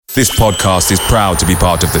This podcast is proud to be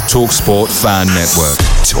part of the TalkSport Fan Network.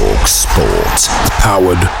 TalkSport.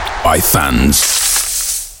 Powered by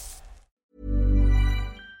fans.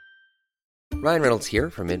 Ryan Reynolds here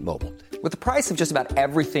from Mint Mobile. With the price of just about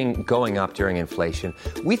everything going up during inflation,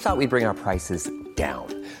 we thought we'd bring our prices down.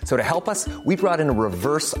 So to help us, we brought in a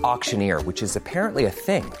reverse auctioneer, which is apparently a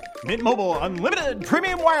thing. Mint Mobile Unlimited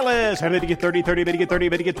Premium Wireless. How to get 30, 30, how to get 30,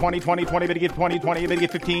 how to get 20, 20, 20, how to get 20, 20, how to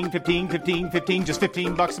get 15, 15, 15, 15, just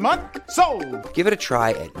 $15 a month? Sold! Give it a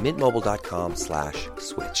try at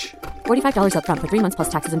mintmobile.com/switch. $45 up front for 3 months plus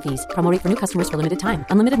taxes and fees. Promo rate for new customers for limited time.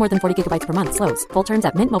 Unlimited more than 40 gigabytes per month. Slows full terms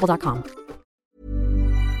at mintmobile.com.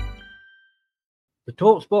 The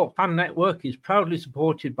TalkSport Fan Network is proudly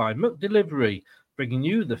supported by McDelivery, bringing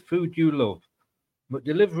you the food you love.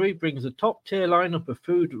 McDelivery brings a top-tier lineup of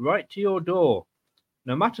food right to your door.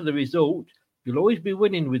 No matter the result, you'll always be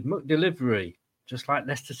winning with McDelivery, just like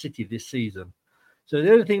Leicester City this season. So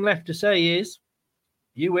the only thing left to say is,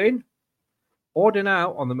 you win. Order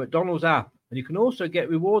now on the McDonald's app, and you can also get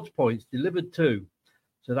rewards points delivered too.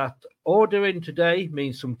 So that ordering today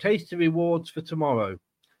means some tasty rewards for tomorrow.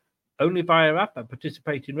 Only via app at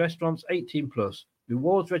participating restaurants, 18+.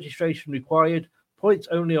 Rewards registration required. Points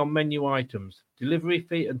only on menu items. Delivery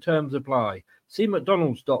fee and terms apply. See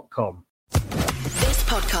mcdonalds.com. This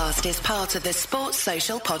podcast is part of the Sports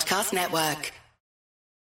Social Podcast Network.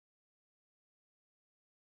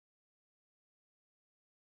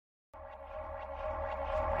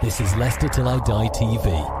 This is Leicester Till I Die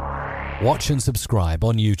TV. Watch and subscribe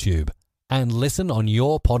on YouTube and listen on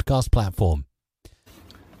your podcast platform.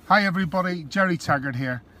 Hi everybody, Jerry Taggart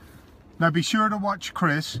here. Now be sure to watch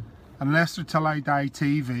Chris and Leicester Till I Die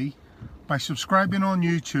TV by subscribing on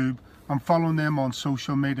YouTube and following them on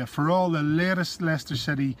social media for all the latest Leicester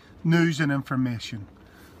City news and information.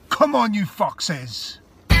 Come on you foxes!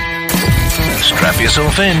 Strap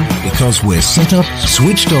yourself in because we're set up,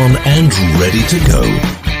 switched on and ready to go.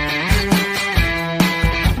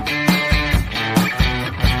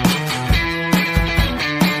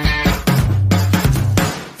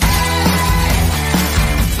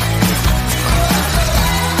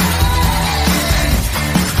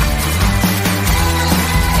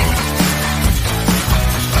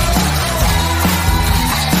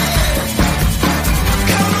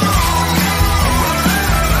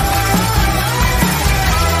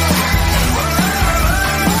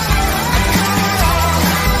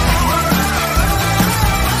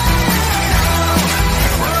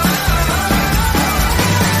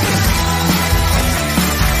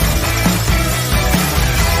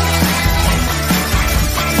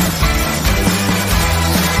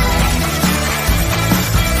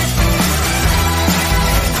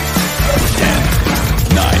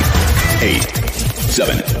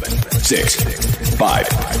 Six, 5,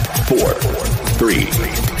 4, 3,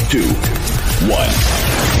 2, 1.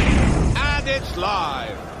 And it's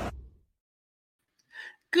live.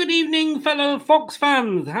 Good evening, fellow Fox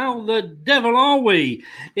fans. How the devil are we?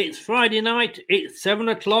 It's Friday night. It's 7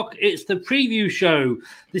 o'clock. It's the preview show.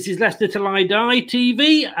 This is Leicester Till I Die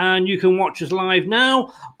TV, and you can watch us live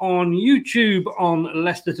now on YouTube on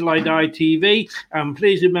Leicester Till I Die TV. And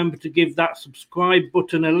please remember to give that subscribe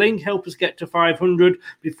button a link. Help us get to 500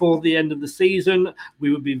 before the end of the season.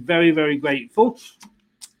 We would be very, very grateful.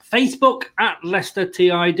 Facebook at Leicester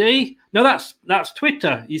TID. No, that's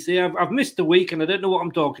Twitter. You see, I've missed a week and I don't know what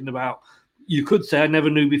I'm talking about. You could say I never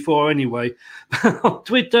knew before anyway. On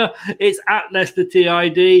Twitter, it's at Leicester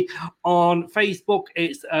TID. On Facebook,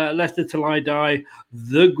 it's Leicester Till I Die,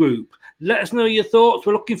 the group. Let us know your thoughts.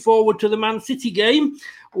 We're looking forward to the Man City game.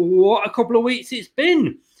 What a couple of weeks it's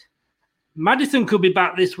been. Maddison could be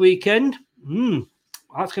back this weekend.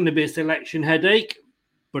 That's going to be a selection headache,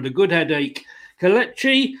 but a good headache.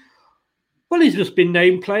 Kelechi, well, he's just been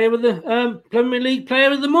named Player of the Premier League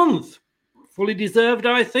Player of the Month. Fully deserved,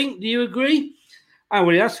 I think. Do you agree? Well,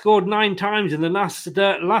 he has scored 9 times in the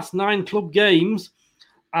last 9 club games,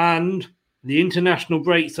 and the international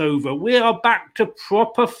break's over. We are back to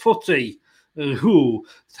proper footy.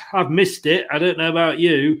 I've missed it. I don't know about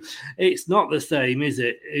you. It's not the same, is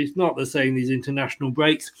it? It's not the same, these international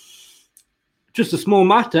breaks. Just a small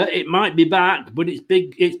matter. It might be back, but it's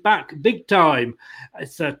big. It's back big time.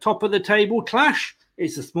 It's a top of the table clash.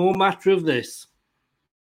 It's a small matter of this.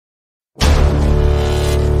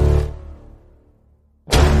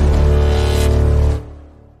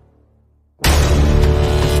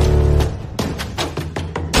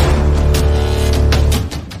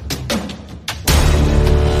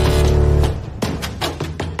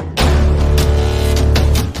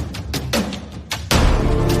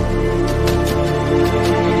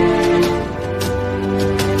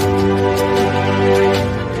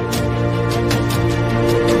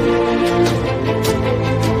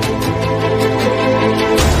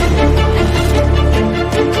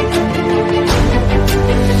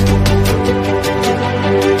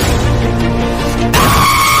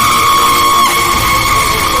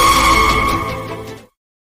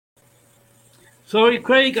 Sorry,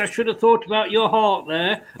 Craig, I should have thought about your heart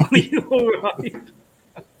there. Are you all right?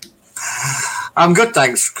 I'm good,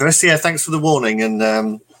 thanks, Chris. Yeah, thanks for the warning, and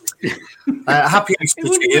happy Easter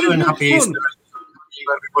to you, and happy Easter to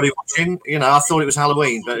everybody watching. You know, I thought it was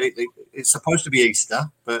Halloween, but it's supposed to be Easter.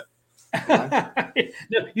 But no,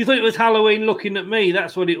 you thought it was Halloween looking at me.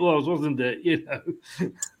 That's what it was, wasn't it? You know,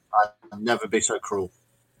 I'd never be so cruel.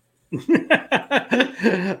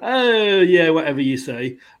 Oh yeah, whatever you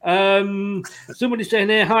say. Somebody saying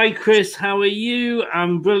here, hi Chris, how are you?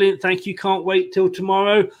 I'm brilliant, thank you. Can't wait till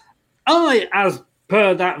tomorrow. As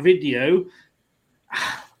per that video,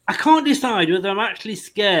 I can't decide whether I'm actually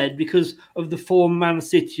scared because of the form Man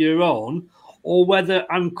City are on, or whether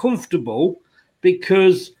I'm comfortable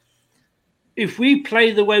because if we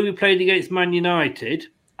play the way we played against Man United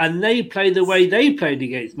and they play the way they played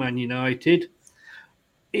against Man United,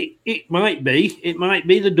 it might be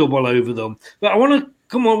the double over them. But I want to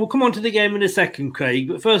we'll come on to the game in a second, Craig.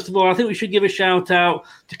 But first of all, I think we should give a shout out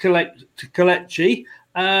to Kelechi,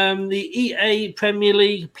 the EA Premier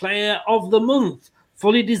League Player of the Month.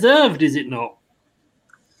 Fully deserved, is it not?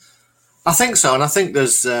 I think so, and I think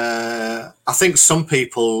there's I think some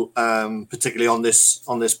people, particularly on this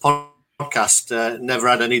podcast, never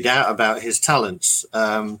had any doubt about his talents,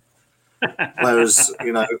 whereas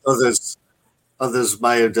others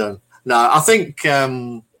may have done. No, I think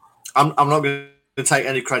I'm not going to take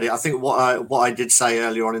any credit. I think what I did say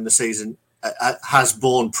earlier on in the season has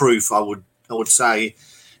borne proof. I would say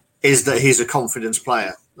is that he's a confidence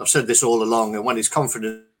player. I've said this all along, and when his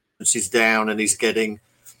confidence is down and he's getting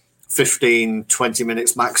 15, 20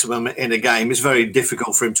 minutes maximum in a game, it's very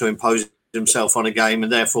difficult for him to impose himself on a game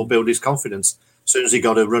and therefore build his confidence. As soon as he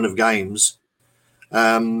got a run of games,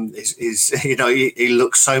 he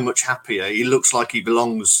looks so much happier. He looks like he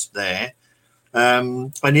belongs there.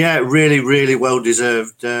 And yeah, really, really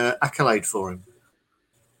well-deserved accolade for him.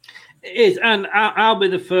 It is, and I'll be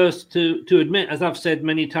the first to admit, as I've said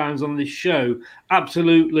many times on this show,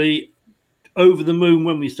 absolutely over the moon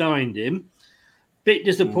when we signed him. Bit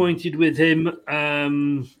disappointed with him,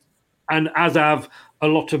 and as have a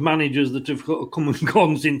lot of managers that have come and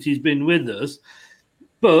gone since he's been with us.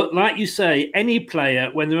 But like you say, any player,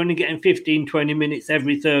 when they're only getting 15, 20 minutes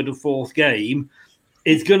every third or fourth game,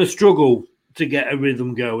 is going to struggle to get a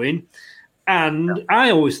rhythm going. And I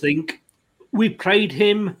always think we played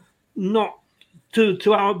him not to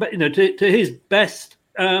his best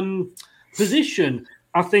position.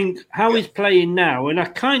 I think how he's playing now, and I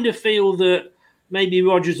kind of feel that maybe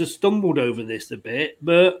Rodgers has stumbled over this a bit,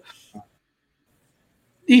 but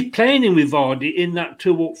he's playing in with Vardy in that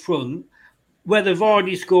two up front. Whether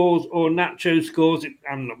Vardy scores or Nacho scores,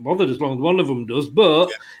 I'm not bothered as long as one of them does.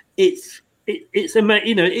 But it's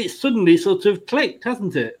suddenly sort of clicked,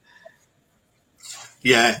 hasn't it?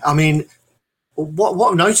 Yeah, I mean,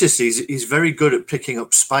 what I've noticed is he's very good at picking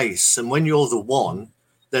up space, and when you're the one,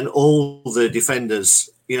 then all the defenders,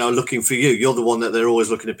 are looking for you. You're the one that they're always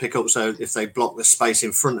looking to pick up. So if they block the space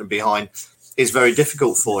in front and behind, it's very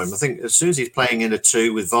difficult for him. I think as soon as he's playing in a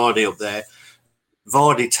two with Vardy up there,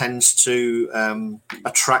 Vardy tends to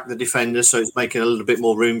attract the defenders, so it's making a little bit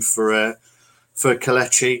more room for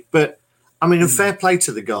Kelechi. But I mean, a fair play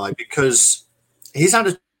to the guy because he's had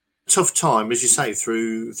a tough time, as you say,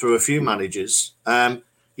 through a few managers.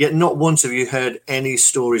 Yet not once have you heard any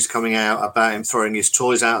stories coming out about him throwing his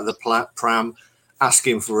toys out of the pram,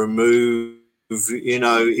 asking for a move.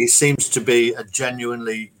 He seems to be a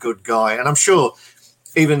genuinely good guy, and I'm sure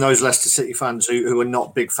even those Leicester City fans who are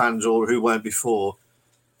not big fans or who weren't before,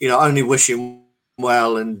 only wish him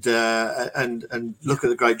well and look at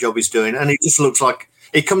the great job he's doing. And he just looks like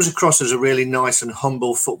he comes across as a really nice and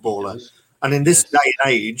humble footballer. And in this day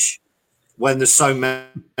and age, when there's so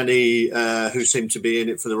many who seem to be in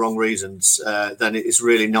it for the wrong reasons, then it's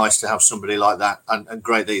really nice to have somebody like that, and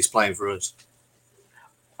great that he's playing for us.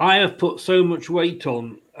 I have put so much weight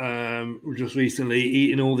on just recently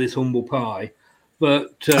eating all this humble pie.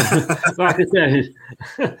 But like I said,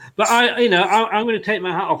 I'm going to take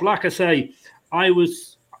my hat off. Like I say,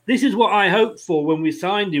 this is what I hoped for when we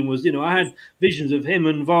signed him was, I had visions of him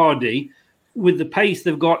and Vardy with the pace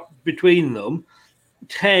they've got between them,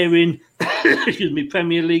 tearing,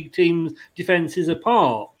 Premier League teams' defences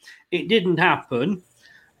apart. It didn't happen.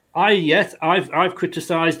 I've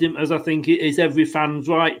criticised him, as I think it is every fan's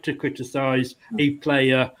right to criticise a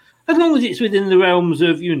player, as long as it's within the realms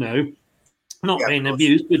of, not being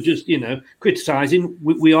abused, but just, criticising.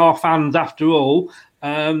 We are fans after all.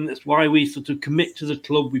 That's why we sort of commit to the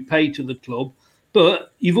club. We pay to the club.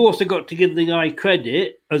 But you've also got to give the guy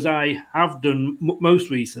credit, as I have done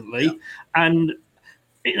most recently. Yeah. And,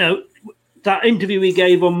 that interview he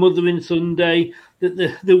gave on Mothering Sunday,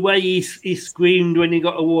 the way he screamed when he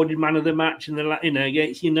got awarded man of the match in the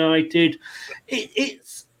against United,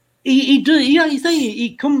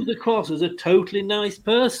 he comes across as a totally nice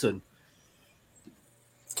person.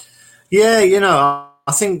 Yeah,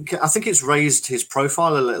 I think it's raised his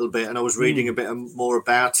profile a little bit, and I was reading a bit more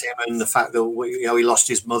about him and the fact that he lost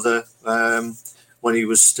his mother when he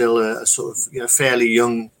was still a sort of fairly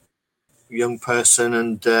young person,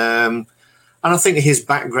 and I think his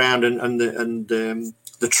background and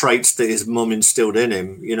the traits that his mum instilled in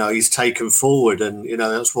him, he's taken forward, and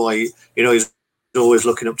that's why he's always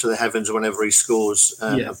looking up to the heavens whenever he scores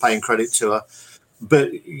and paying credit to her.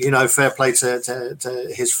 But fair play to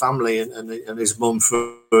his family and his mum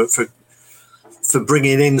for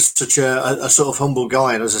bringing in such a sort of humble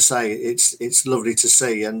guy. And as I say, it's lovely to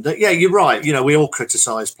see. And you're right. We all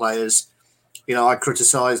criticise players. I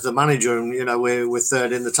criticise the manager, and we're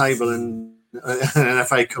third in the table and an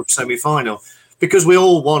FA Cup semi-final, because we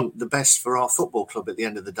all want the best for our football club at the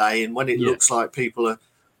end of the day. And when it looks like people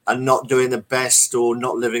are not doing the best or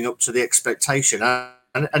not living up to the expectation.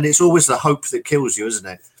 And it's always the hope that kills you, isn't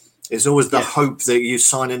it? It's always the hope that you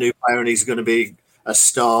sign a new player and he's going to be a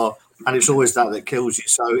star, and it's always that kills you.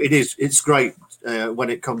 So it's great when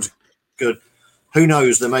it comes good. Who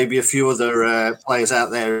knows? There may be a few other players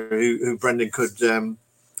out there who Brendan could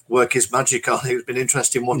work his magic on. It's been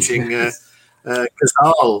interesting watching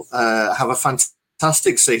Gazal have a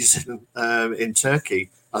fantastic season in Turkey.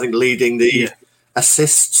 I think leading the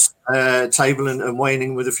assists table and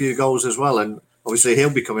waning with a few goals as well. And obviously, he'll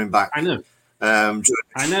be coming back. I know. I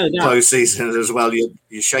know that. Close season as well.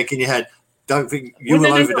 You're shaking your head. Don't think you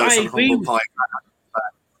will overdose on humble pie.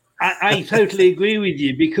 I totally agree with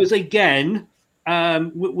you, because again,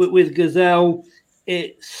 with Gazelle,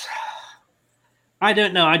 I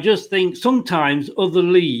don't know. I just think sometimes other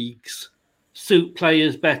leagues suit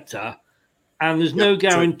players better, and there's no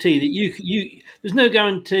guarantee that there's no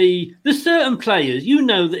guarantee. There's certain players,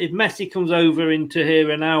 that if Messi comes over into here,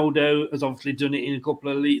 Ronaldo has obviously done it in a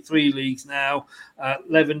couple of 3 leagues now,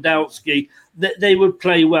 Lewandowski, that they would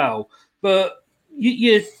play well. But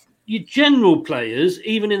your general players,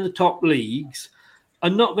 even in the top leagues, are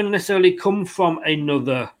not going to necessarily come from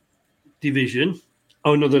another division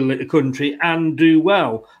or another country and do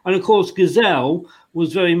well. And of course, Gazelle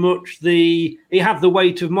was very much he had the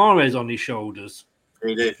weight of Mahrez on his shoulders.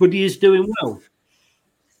 He did. But he is doing well.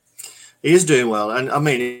 He is doing well, and I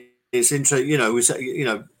mean, it's interesting.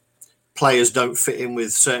 Players don't fit in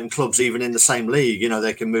with certain clubs, even in the same league.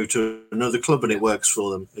 They can move to another club and it works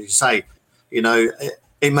for them. As you say,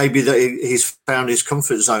 it may be that he's found his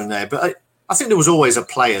comfort zone there, but I think there was always a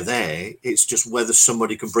player there. It's just whether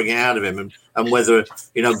somebody can bring it out of him, and whether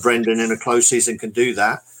Brendan in a close season can do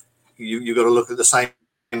that. You've got to look at the same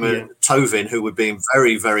Tovin, who we're being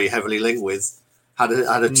very, very heavily linked with. Had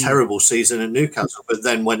a terrible season at Newcastle, but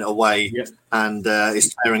then went away and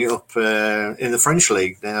is tearing it up in the French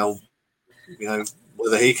league now.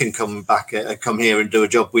 Whether he can come here and do a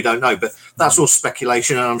job, we don't know. But that's all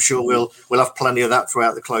speculation, and I'm sure we'll have plenty of that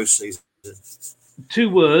throughout the close season.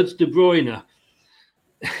 2 words: De Bruyne.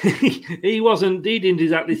 He didn't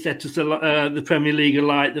exactly set us the Premier League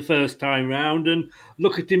alight the first time round, and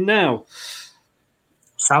look at him now.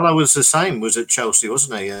 Salah was the same, was at Chelsea,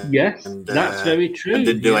 wasn't he? Yes, and, that's very true. And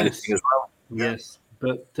didn't do anything as well. Yes,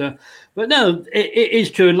 but no, it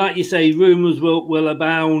is true. And like you say, rumours will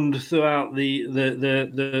abound throughout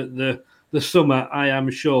the summer, I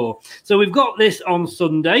am sure. So we've got this on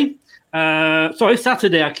Sunday.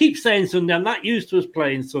 Saturday. I keep saying Sunday. I'm not used to us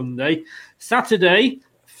playing Sunday. Saturday,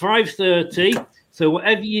 5:30. So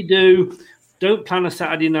whatever you do, don't plan a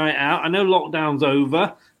Saturday night out. I know lockdown's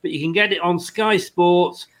over, but you can get it on Sky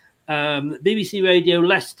Sports, BBC Radio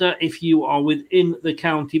Leicester if you are within the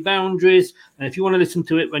county boundaries. And if you want to listen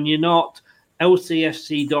to it when you're not,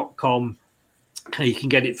 lcfc.com. You can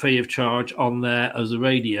get it free of charge on there as a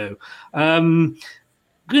radio.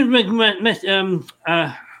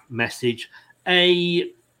 Message.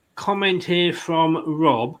 A comment here from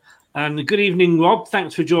Rob. And good evening, Rob.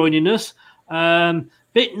 Thanks for joining us.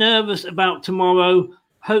 Bit nervous about tomorrow.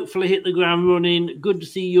 Hopefully hit the ground running. Good to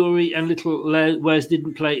see Yuri and little Wes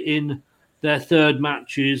didn't play in their 3rd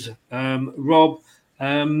matches. Rob,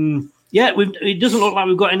 it doesn't look like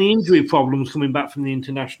we've got any injury problems coming back from the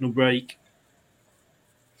international break.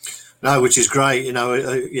 No, which is great.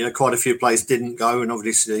 Quite a few players didn't go, and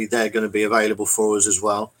obviously they're going to be available for us as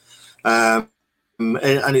well. And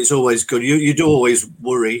it's always good. You do always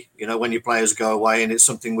worry, when your players go away, and it's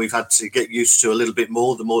something we've had to get used to a little bit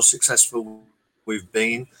more. The more successful we've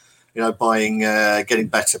been, getting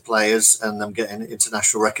better players and them getting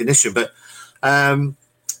international recognition. But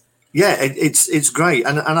Yeah, it's great,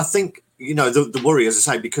 and I think the worry, as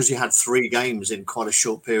I say, because you had 3 games in quite a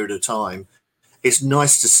short period of time, it's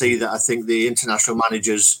nice to see that I think the international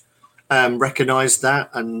managers recognised that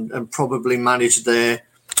and probably managed their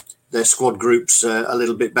squad groups a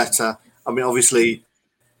little bit better. I mean, obviously,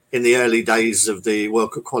 in the early days of the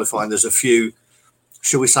World Cup qualifying, there's a few,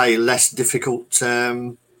 shall we say, less difficult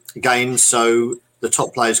games, so the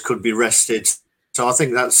top players could be rested. So I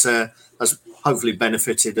think that's hopefully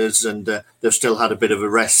benefited us, and they've still had a bit of a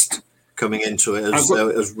rest coming into it,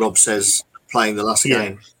 as Rob says, playing the last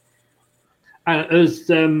game.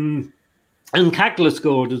 And Kagler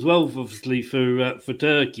scored as well, obviously, for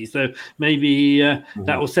Turkey. So maybe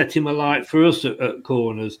that will set him alight for us at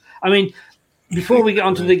corners. I mean, before we get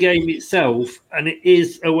onto the game itself, and it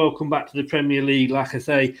is a welcome back to the Premier League, like I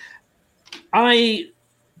say, I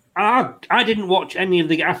didn't watch any of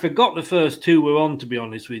the. I forgot the first 2 were on, to be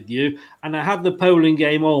honest with you, and I had the Poland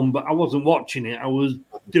game on, but I wasn't watching it. I was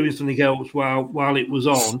doing something else while it was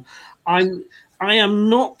on. I am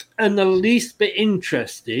not in the least bit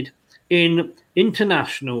interested in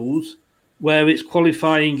internationals where it's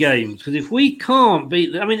qualifying games, because if we can't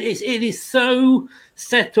beat them, I mean, it is so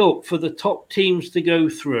set up for the top teams to go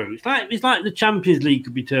through. It's like the Champions League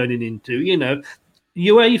could be turning into,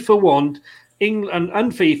 UEFA want England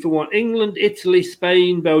and FIFA want England, Italy,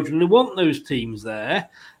 Spain, Belgium. They want those teams there,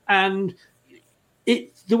 and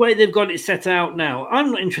it's the way they've got it set out now.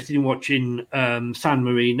 I'm not interested in watching San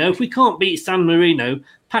Marino. If we can't beat San Marino,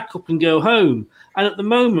 pack up and go home. And at the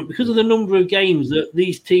moment, because of the number of games that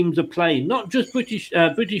these teams are playing, not just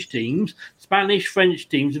British teams, Spanish, French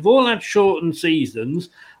teams, have all had shortened seasons.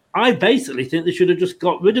 I basically think they should have just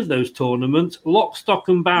got rid of those tournaments, lock, stock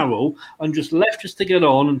and barrel, and just left us to get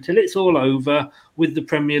on until it's all over with the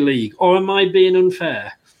Premier League. Or am I being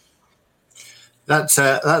unfair? That's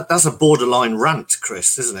a borderline rant,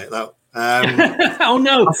 Chris, isn't it? Oh,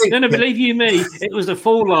 no. No, believe you me, it was a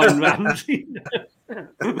full-line rant.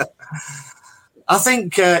 I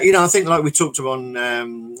think like we talked about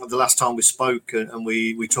the last time we spoke, and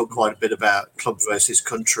we talked quite a bit about club versus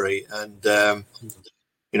country, and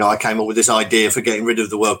I came up with this idea for getting rid of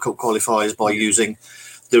the World Cup qualifiers by using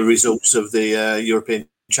the results of the European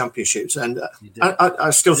Championships, and I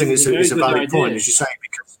still think it's a valid point, as you say,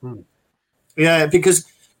 because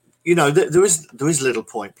there is little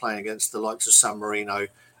point playing against the likes of San Marino.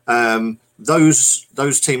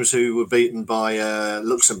 Those teams who were beaten by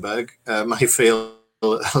Luxembourg may feel a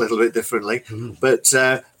little bit differently, but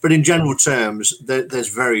in general terms, there's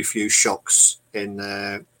very few shocks in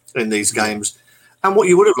these games. And what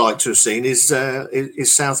you would have liked to have seen is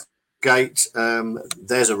Southgate.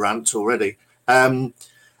 There's a rant already.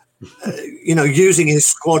 Using his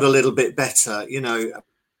squad a little bit better.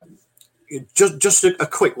 Just a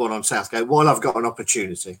quick one on Southgate while I've got an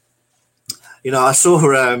opportunity. I saw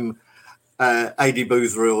Adi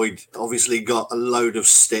Boothroyd obviously got a load of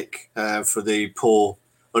stick for the poor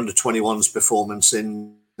under-21s performance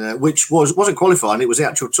in which wasn't qualifying. It was the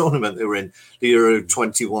actual tournament they were in, the Euro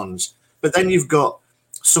 21s. But then you've got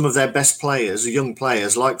some of their best players, young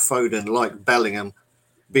players like Foden, like Bellingham,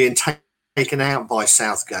 being taken out by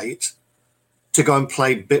Southgate to go and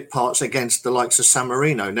play bit parts against the likes of San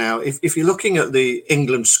Marino. Now, if you're looking at the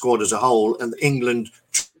England squad as a whole and England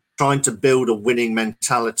trying to build a winning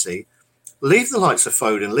mentality, leave the likes of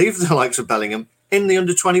Foden, leave the likes of Bellingham in the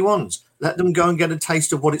under-21s. Let them go and get a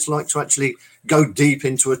taste of what it's like to actually go deep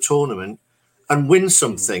into a tournament and win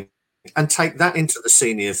something and take that into the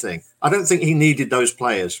senior thing. I don't think he needed those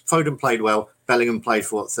players. Foden played well. Bellingham played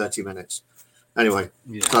for 30 minutes. Anyway,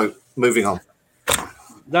 so moving on.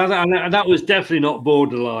 That was definitely not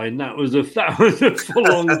borderline. That was a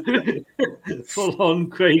full on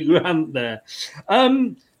Craig rant there.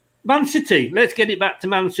 Man City. Let's get it back to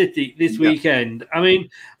Man City this weekend. I mean,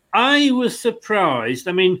 I was surprised.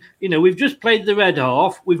 I mean, we've just played the red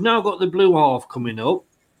half. We've now got the blue half coming up.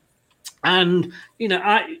 And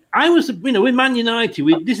I was with Man United.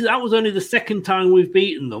 That was only the second time we've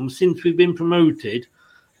beaten them since we've been promoted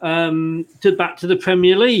back to the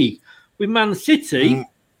Premier League. With Man City,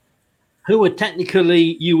 who are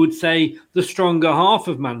technically, you would say, the stronger half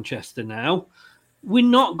of Manchester now, we've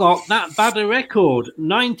not got that bad a record.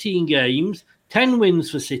 19 games, 10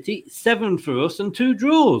 wins for City, 7 for us, and 2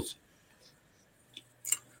 draws.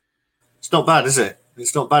 It's not bad, is it?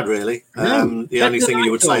 It's not bad, really. No, the only thing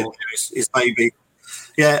you would say is maybe,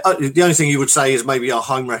 the only thing you would say is maybe our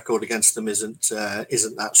home record against them isn't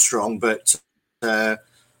that strong. But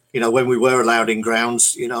when we were allowed in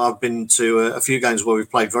grounds, I've been to a few games where we've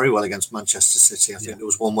played very well against Manchester City. I think there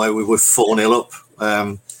was one where we were 4-0 up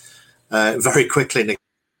very quickly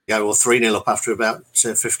or 3-0 up after about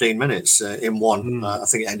 15 minutes in one. I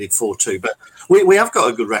think it ended 4-2. But we have got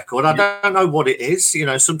a good record. I don't know what it is. You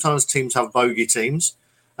know, sometimes teams have bogey teams.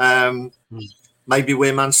 Maybe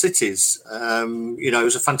we're Man City's. You know, it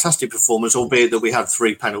was a fantastic performance, albeit that we had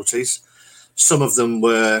 3 penalties. Some of them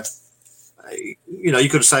were, you know, you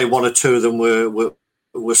could say 1 or 2 of them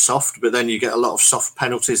were soft, but then you get a lot of soft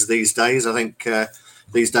penalties these days. I think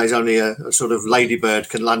these days only a sort of ladybird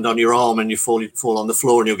can land on your arm and you fall on the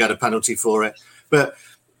floor and you'll get a penalty for it. But,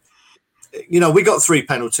 you know, we got 3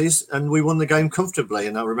 penalties and we won the game comfortably.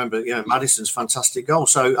 And I remember, you know, Maddison's fantastic goal.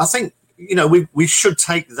 So I think, you know, we should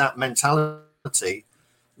take that mentality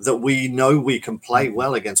that we know we can play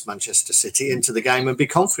well against Manchester City into the game and be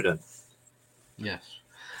confident. Yes.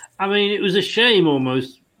 I mean, it was a shame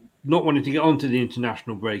almost not wanting to get onto the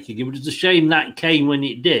international break again, but it's a shame that came when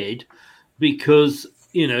it did, because,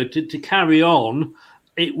 you know, to carry on,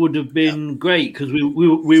 it would have been great because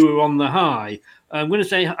we were on the high.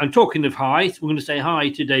 I'm talking of high, we're going to say hi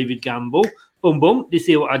to David Gamble. Boom, boom. Do you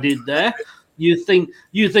see what I did there? You think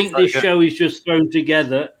this show is just thrown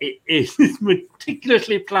together? It is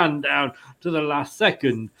meticulously planned down to the last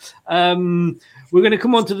second. We're going to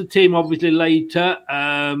come on to the team obviously later.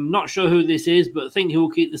 Not sure who this is, but I think he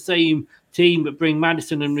will keep the same team but bring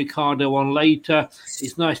Maddison and Ricardo on later.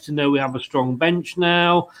 It's nice to know we have a strong bench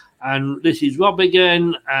now. And this is Rob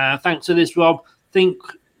again. Thanks for this, Rob. Think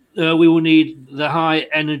we will need the high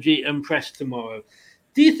energy and press tomorrow.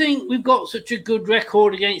 Do you think we've got such a good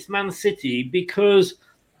record against Man City because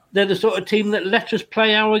they're the sort of team that let us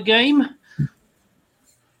play our game?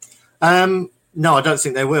 No, I don't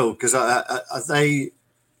think they will, because they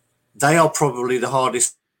are probably the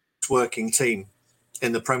hardest working team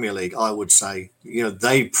in the Premier League, I would say. You know,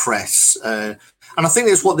 they press. And I think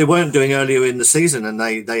that's what they weren't doing earlier in the season, and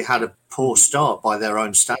they had a poor start by their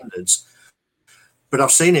own standards. But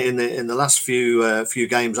I've seen it in the last few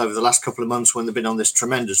games over the last couple of months when they've been on this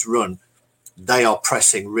tremendous run. They are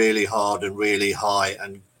pressing really hard and really high,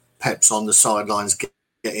 and Pep's on the sidelines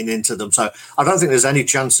getting into them. So I don't think there's any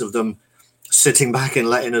chance of them sitting back and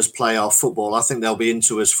letting us play our football. I think they'll be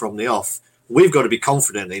into us from the off. We've got to be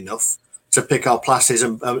confident enough to pick our places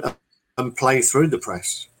and play through the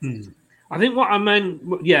press. I think what I meant,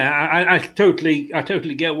 I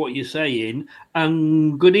totally get what you're saying.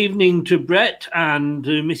 And good evening to Brett and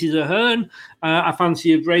Mrs. Ahern. I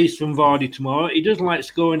fancy a brace from Vardy tomorrow. He doesn't like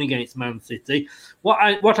scoring against Man City. What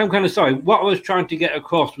I was trying to get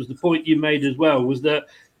across was the point you made as well, was that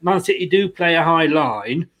Man City do play a high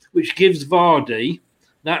line, which gives Vardy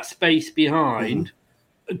that space behind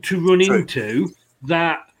to run into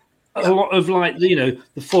that. A lot of, like, you know,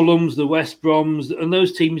 the Fulhams, the West Broms, and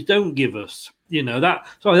those teams don't give us, you know, that.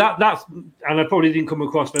 So that's, and I probably didn't come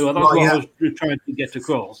across very well. That's what I was trying to get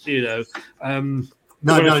across, you know.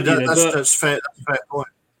 That's fair. That's a fair point.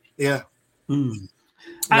 Yeah. No,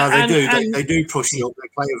 they do push you up. They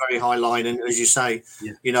play a very high line, and as you say,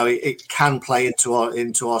 you know, it can play into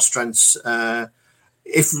our strengths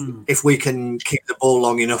if we can keep the ball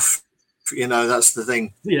long enough. You know, that's the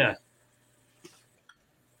thing. Yeah.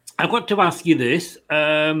 I've got to ask you this.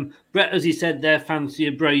 Brett, as he said there, fancy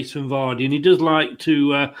a brace from Vardy, and he does like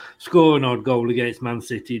to score an odd goal against Man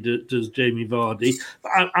City, does Jamie Vardy.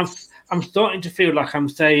 But I'm starting to feel like I'm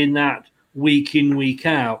saying that week in, week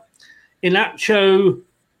out. Inacho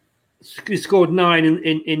scored 9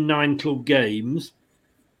 in 9 club games.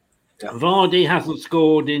 Yeah. Vardy hasn't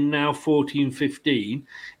scored in now 14-15.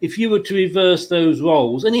 If you were to reverse those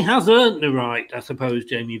roles, and he has earned the right, I suppose,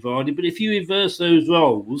 Jamie Vardy, but if you reverse those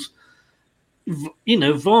roles, you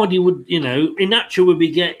know, Vardy would, you know, Inacho would be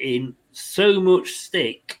getting so much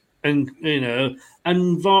stick, and, you know,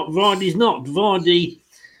 and Vardy's not. Vardy,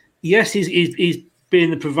 yes, he's being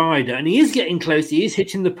the provider, and he is getting close. He is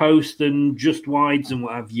hitting the post and just wides and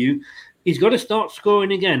what have you. He's got to start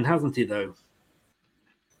scoring again, hasn't he, though?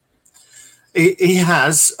 He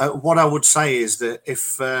has. What I would say is that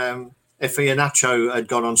if Iheanacho had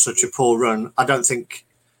gone on such a poor run, I don't think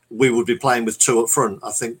we would be playing with 2 up front.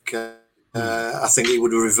 I think he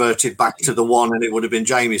would have reverted back to the 1, and it would have been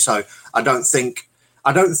Jamie. So I don't think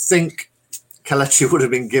Kelechi would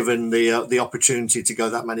have been given the opportunity to go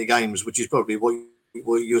that many games, which is probably what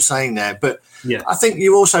you're saying there. But yeah, I think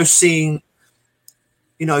you're also seeing,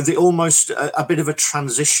 you know, the almost a bit of a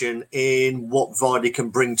transition in what Vardy can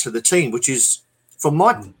bring to the team, which is, from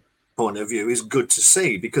my point of view, is good to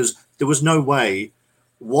see, because there was no way,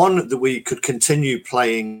 one, that we could continue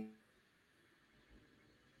playing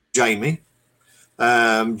Jamie,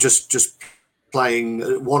 just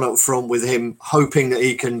playing 1 up front with him, hoping that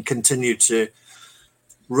he can continue to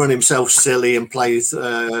run himself silly and play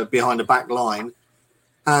behind the back line.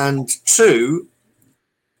 And two,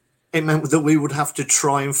 it meant that we would have to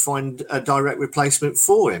try and find a direct replacement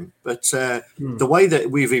for him. But the way that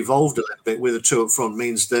we've evolved a little bit with the two up front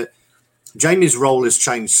means that Jamie's role has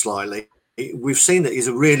changed slightly. We've seen that he's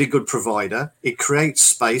a really good provider. He creates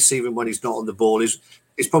space even when he's not on the ball. He's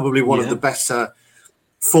probably one of the better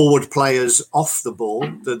forward players off the ball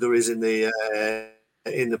that there is in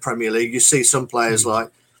the Premier League. You see some players like,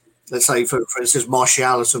 let's say, for instance,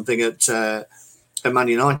 Martial or something at Man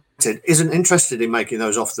United isn't interested in making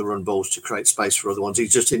those off-the-run balls to create space for other ones.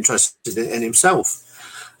 He's just interested in himself.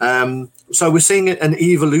 So we're seeing an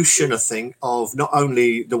evolution, I think, of not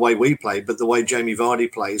only the way we play, but the way Jamie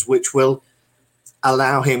Vardy plays, which will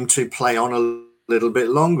allow him to play on a little bit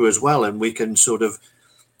longer as well. And we can sort of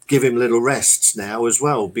give him little rests now as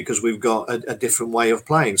well, because we've got a different way of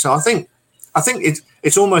playing. So I think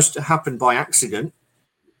it's almost happened by accident,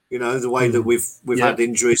 you know, the way that we've had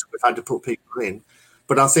injuries, we've had to put people in.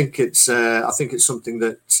 But I think it's something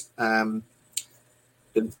that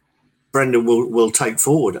Brendan will take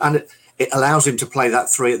forward, and it allows him to play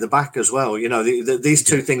that three at the back as well. You know, these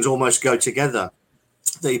two things almost go together.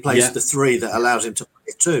 That he plays the three that allows him to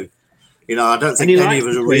play two. You know, I don't think any of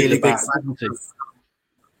us are really big fans of.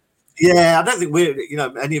 Yeah, I don't think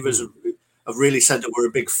any of us have really said that we're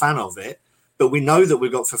a big fan of it. But we know that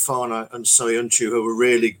we've got Fofana and Soyuncu who are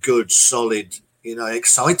really good, solid, you know,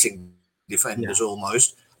 exciting defenders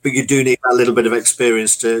almost. But you do need a little bit of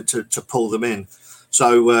experience to pull them in.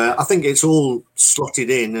 So I think it's all slotted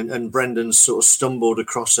in, and Brendan's sort of stumbled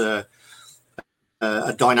across a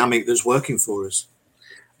dynamic that's working for us.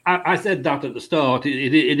 I said that at the start.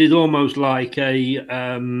 It is almost like he's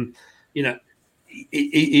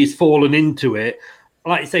fallen into it.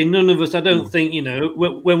 Like I say, none of us, I don't think, you know,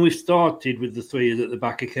 when we started with the three at the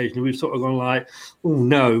back occasionally, we've sort of gone like, oh,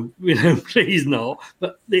 no, you know, please not.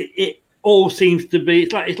 But it all seems to be,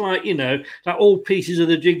 it's like, you know, like all pieces of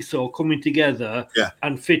the jigsaw coming together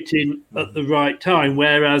and fitting at the right time.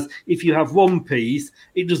 Whereas if you have one piece,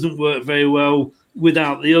 it doesn't work very well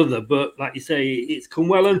without the other. But like you say, it's come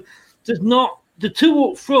well. And there's not, the two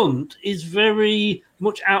up front is very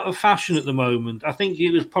much out of fashion at the moment. I think it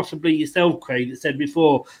was possibly yourself, Craig, that said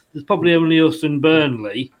before, there's probably only us and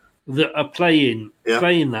Burnley that are playing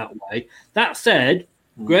that way. That said,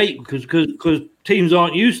 great, because teams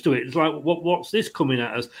aren't used to it. It's like, what's this coming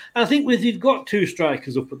at us? And I think if you've got two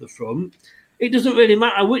strikers up at the front, it doesn't really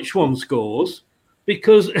matter which one scores,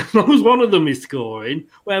 because as long as one of them is scoring,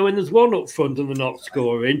 where when there's one up front and they're not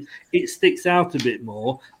scoring, it sticks out a bit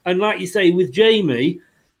more. And like you say, with Jamie,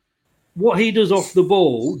 what he does off the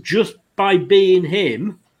ball, just by being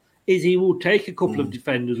him, is he will take a couple of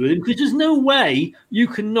defenders with him, because there's no way you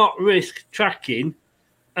cannot risk tracking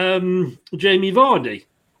Jamie Vardy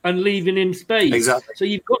and leaving him space. Exactly. So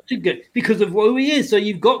you've got to go, because of who he is, so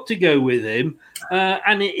you've got to go with him.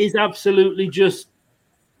 And it is absolutely just,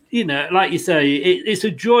 you know, like you say, it's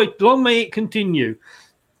a joy. Long may it continue.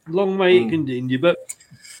 Long may it continue. But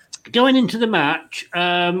going into the match,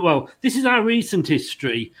 well, this is our recent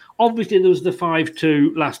history. Obviously, there was the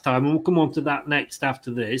 5-2 last time, and we'll come on to that next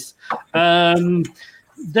after this.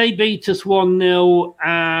 They beat us 1-0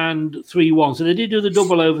 and 3-1. So they did do the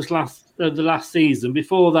double overs the last season.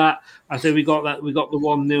 Before that, I said we got the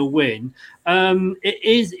 1-0 win.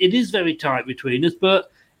 It is very tight between us,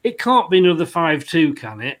 but it can't be another 5-2,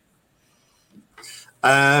 can it?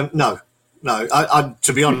 No. I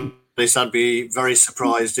to be honest, I'd be very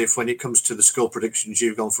surprised if, when it comes to the score predictions,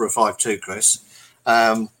 you've gone for a 5-2, Chris.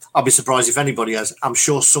 I'll be surprised if anybody has. I'm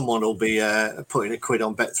sure someone will be putting a quid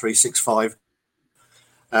on Bet365.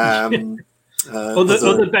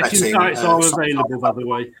 Other betting sites are available, by the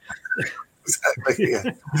way. Exactly.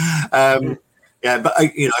 Yeah.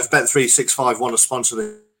 But you know, if Bet365 want to sponsor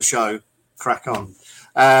the show, crack on.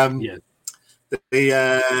 But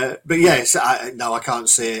yes, I can't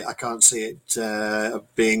see it. I can't see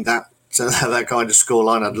it being that kind of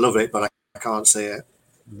scoreline. I'd love it, but I can't see it.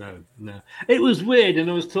 No. It was weird, and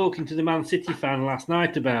I was talking to the Man City fan last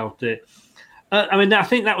night about it. I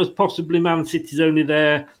think that was possibly Man City's only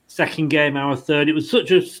their second game, our third. It was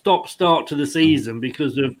such a stop-start to the season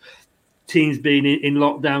because of teams being in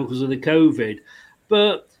lockdown because of the COVID.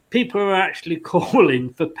 But people are actually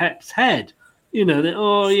calling for Pep's head. You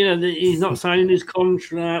know, he's not signing his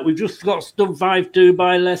contract. We've just got stumped 5-2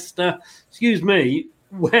 by Leicester. Excuse me,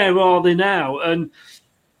 where are they now? And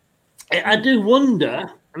I do wonder.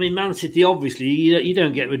 I mean, Man City, obviously, you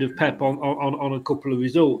don't get rid of Pep on a couple of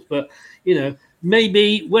results. But, you know,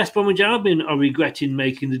 maybe West Bromwich Albion are regretting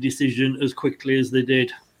making the decision as quickly as they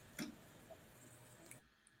did.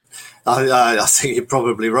 I think you're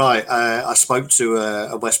probably right. I spoke to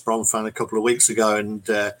a West Brom fan a couple of weeks ago, and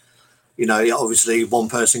obviously one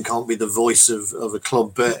person can't be the voice of a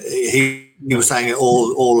club, but he was saying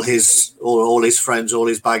all his friends, all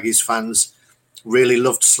his Baggies fans really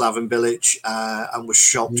loved Slaven Bilic and was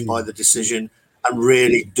shocked by the decision, and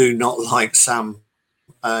really do not like Sam,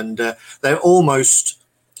 and they're almost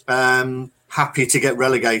happy to get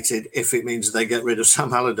relegated if it means they get rid of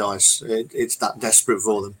Sam Allardyce. It's that desperate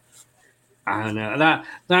for them. I know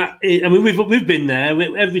that is, I mean, we've been there.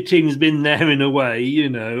 Every team's been there in a way,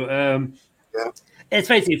 Let's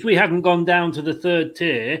face it, if we hadn't gone down to the third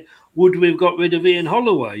tier, would we have got rid of Ian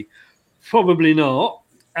Holloway? Probably not,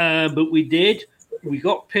 but we did. We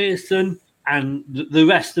got Pearson and the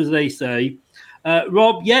rest, as they say.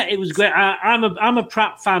 Rob, yeah, it was great. I'm a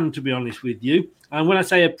Pratt fan, to be honest with you. And when I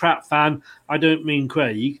say a Pratt fan, I don't mean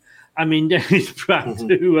Craig. I mean Dennis Pratt,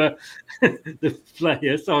 who the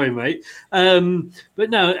player. Sorry, mate. But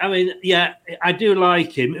no, I mean, yeah, I do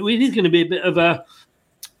like him. It is going to be a bit of a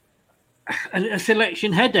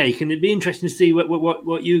selection headache, and it'd be interesting to see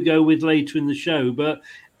what you go with later in the show. But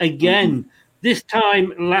again, this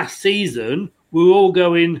time last season, we were all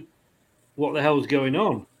going, what the hell's going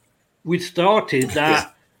on? We started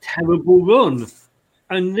that terrible run.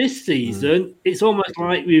 And this season, it's almost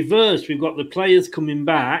like reversed. We've got the players coming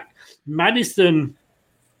back. Maddison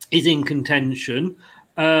is in contention.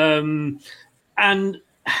 And I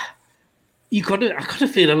got to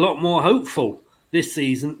feel a lot more hopeful this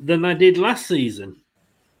season than I did last season.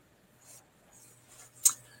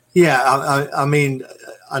 Yeah, I mean,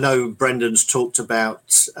 I know Brendan's talked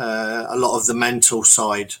about a lot of the mental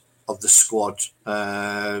side of the squad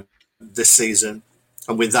this season,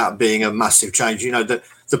 and with that being a massive change,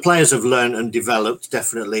 the players have learned and developed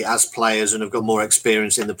definitely as players and have got more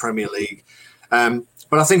experience in the Premier League.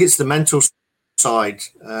 But I think it's the mental side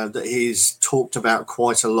that he's talked about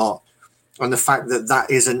quite a lot, and the fact that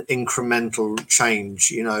is an incremental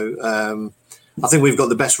change. I think we've got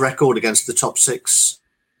the best record against the top six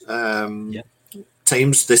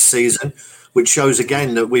teams this season, which shows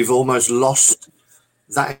again that we've almost lost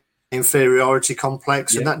that inferiority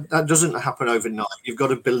complex, and that doesn't happen overnight. You've got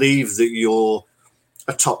to believe that you're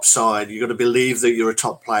a top side. You've got to believe that you're a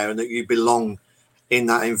top player and that you belong in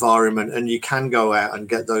that environment, and you can go out and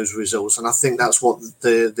get those results. And I think that's what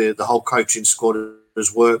the whole coaching squad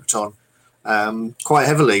has worked on quite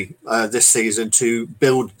heavily this season, to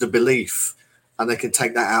build the belief, and they can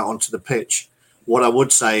take that out onto the pitch. What I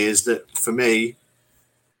would say is that for me,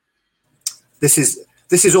 this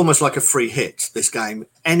is almost like a free hit, this game.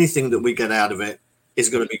 Anything that we get out of it is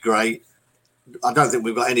going to be great. I don't think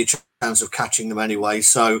we've got any chance of catching them anyway.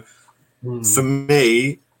 So for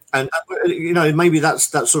me, and maybe that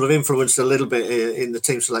sort of influenced a little bit in the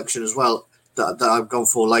team selection as well, that I've gone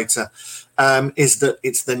for later, is that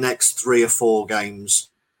it's the next 3 or 4 games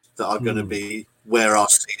that are going to be where our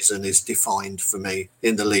season is defined for me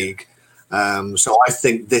in the league. So I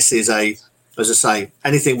think this is as I say,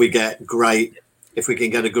 anything we get, great. If we can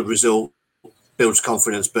get a good result, builds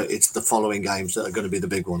confidence, but it's the following games that are going to be the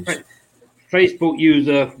big ones. Right. Facebook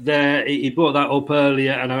user there, he brought that up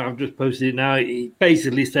earlier, and I've just posted it now. He's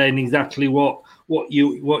basically saying exactly what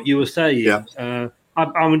you were saying. Yeah.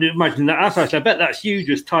 I would imagine that. I bet that's you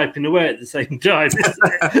just typing away at the same time.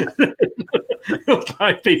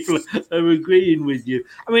 Like people are agreeing with you.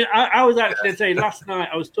 I mean, I was actually going to say last night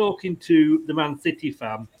I was talking to the Man City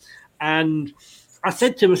fan, and I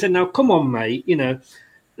said to him, now come on, mate,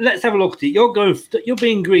 let's have a look at it. You're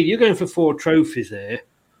being greedy. You're going for 4 trophies here.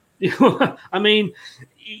 I mean,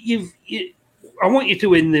 I want you to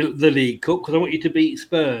win the League Cup because I want you to beat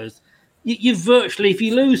Spurs. You've virtually, if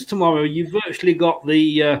you lose tomorrow, you've virtually got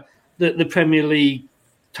the Premier League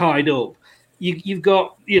tied up. You've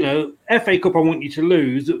got, FA Cup. I want you to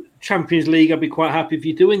lose. Champions League. I'd be quite happy if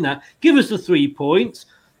you're doing that. Give us the 3 points.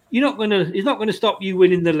 He's not going to stop you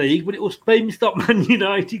winning the league, but it will maybe stop Man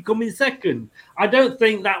United coming second. I don't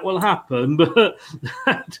think that will happen, but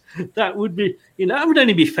that would be, that would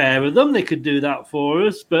only be fair of them. They could do that for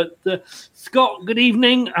us. But Scott, good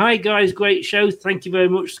evening. Hi guys, great show. Thank you very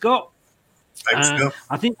much, Scott. Thanks, Scott.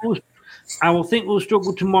 I think we'll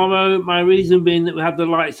struggle tomorrow. My reason being that we have the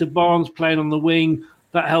likes of Barnes playing on the wing.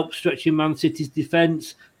 That helps stretching Man City's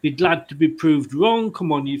defence. Be glad to be proved wrong.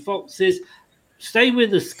 Come on, you Foxes. Stay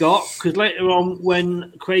with us, Scott, because later on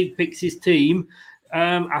when Craig picks his team,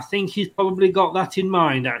 I think he's probably got that in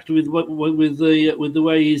mind, actually, with the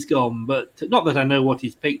way he's gone. But not that I know what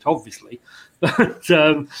he's picked, obviously. But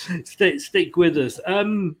stick with us.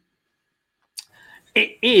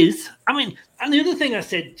 It is. I mean, and the other thing I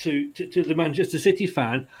said to the Manchester City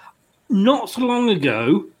fan, not so long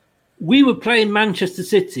ago, we were playing Manchester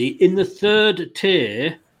City in the third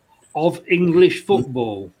tier of English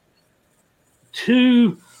football.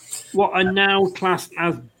 Two what are now classed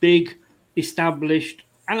as big, established,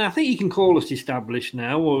 and I think you can call us established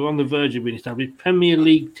now, or on the verge of being established, Premier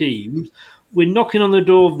League teams. We're knocking on the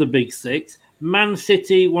door of the Big Six. Man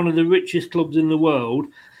City, one of the richest clubs in the world.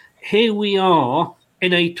 Here we are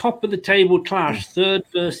in a top-of-the-table clash, third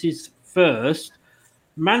versus first.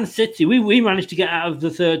 Man City, we managed to get out of the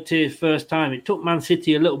third tier first time. It took Man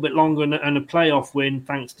City a little bit longer and a playoff win,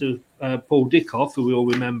 thanks to Paul Dickoff, who we all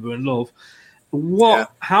remember and love.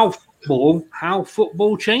 How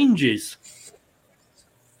football changes.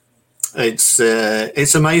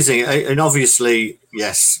 It's amazing, and obviously,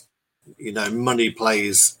 yes, money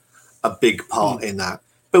plays a big part in that.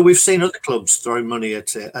 But we've seen other clubs throw money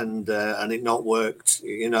at it and it not worked.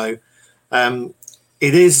 It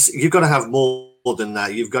is, you've got to have more than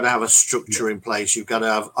that. You've got to have a structure in place. You've got to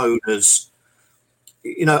have owners.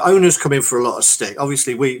 Owners come in for a lot of stick.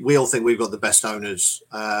 Obviously, we all think we've got the best owners,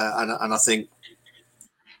 and I think.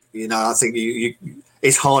 I think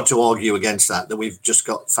it's hard to argue against that we've just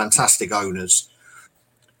got fantastic owners.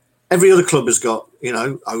 Every other club has got,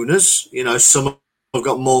 owners. Some have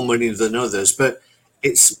got more money than others, but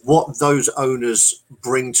it's what those owners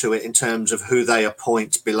bring to it in terms of who they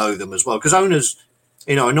appoint below them as well. Because owners,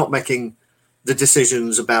 are not making the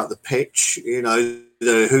decisions about the pitch,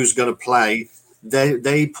 who's going to play.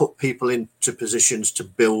 They put people into positions to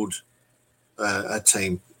build a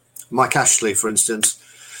team. Mike Ashley, for instance,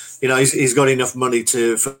 he's got enough money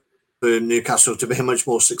for Newcastle to be a much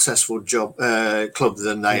more successful club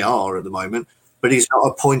than they are at the moment, but he's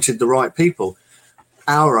not appointed the right people.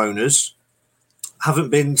 Our owners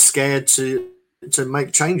haven't been scared to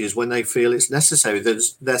make changes when they feel it's necessary.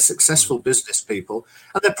 They're successful business people,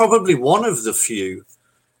 and they're probably one of the few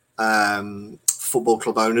football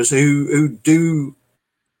club owners who do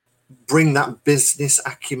bring that business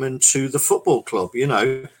acumen to the football club.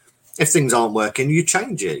 If things aren't working, you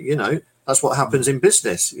change it. That's what happens in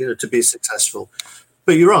business, to be successful.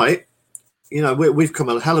 But you're right. We've come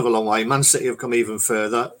a hell of a long way. Man City have come even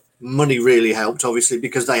further. Money really helped, obviously,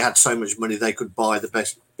 because they had so much money they could buy the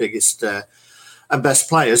biggest and best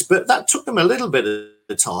players. But that took them a little bit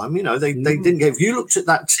of time. They didn't give. You looked at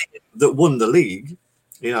that team that won the league,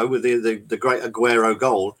 with the great Aguero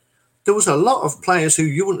goal. There was a lot of players who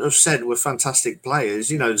you wouldn't have said were fantastic players.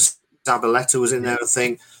 Zabaleta was in there, I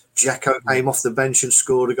think. Dzeko came off the bench and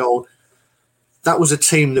scored a goal. That was a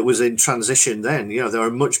team that was in transition then. They're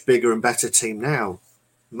a much bigger and better team now.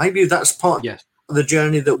 Maybe that's part of the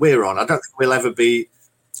journey that we're on. I don't think we'll ever be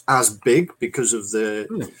as big because of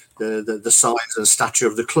the size and stature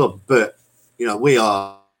of the club. But, we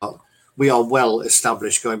are well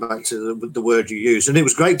established, going back to the word you used. And it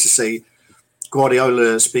was great to see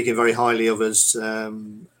Guardiola speaking very highly of us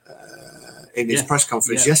in his press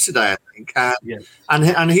conference yesterday, I think.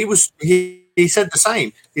 And he said the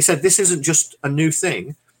same. He said, this isn't just a new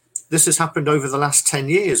thing. This has happened over the last 10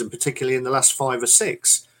 years, and particularly in the last 5 or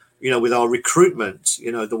 6, with our recruitment,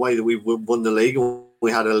 the way that we won the league.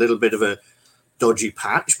 We had a little bit of a dodgy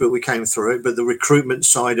patch, but we came through it. But the recruitment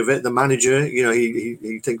side of it, the manager,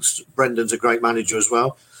 he thinks Brendan's a great manager as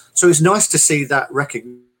well. So it's nice to see that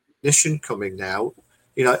recognition coming now.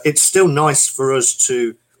 It's still nice for us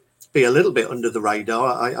to be a little bit under the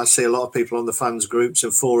radar. I see a lot of people on the fans groups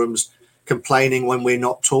and forums complaining when we're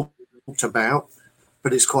not talked about,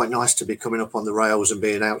 but it's quite nice to be coming up on the rails and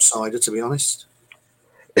be an outsider, to be honest.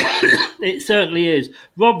 It certainly is.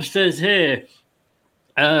 Rob says here,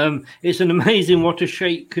 it's an amazing what a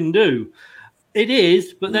shake can do. It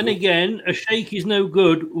is, but then again, a shake is no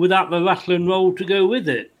good without the rattle and roll to go with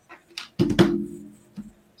it.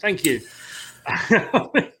 Thank you.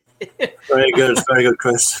 Very good,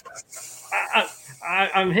 Chris.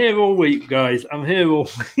 I'm here all week, guys. I'm here all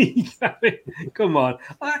week. Come on.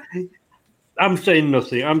 I'm saying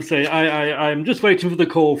nothing. I'm just waiting for the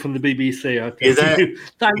call from the BBC.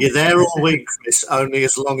 You're there all week, Chris, only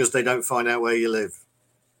as long as they don't find out where you live.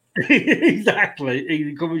 Exactly. You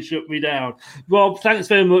can come and shut me down. Rob, thanks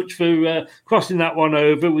very much for crossing that one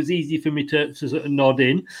over. It was easy for me to sort of nod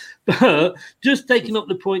in. But just taking up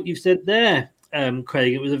the point you've said there,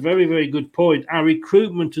 Craig, it was a very, very good point. Our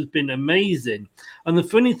recruitment has been amazing. And the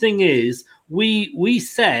funny thing is, we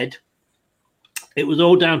said it was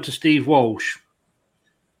all down to Steve Walsh,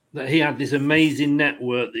 that he had this amazing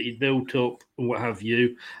network that he built up and what have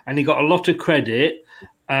you. And he got a lot of credit,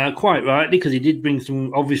 quite rightly, because he did bring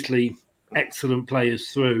some obviously excellent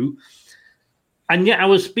players through. And yet I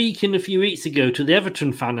was speaking a few weeks ago to the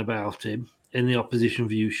Everton fan about him, in the Opposition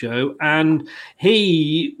View show, and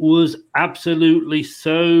he was absolutely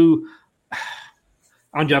so.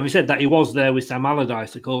 Andrew, having said that, he was there with Sam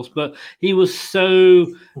Allardyce, of course, but he was so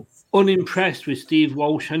unimpressed with Steve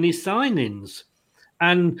Walsh and his signings.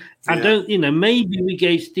 And I don't, maybe we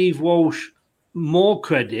gave Steve Walsh more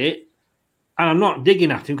credit, and I'm not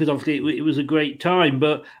digging at him because obviously it was a great time.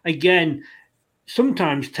 But again,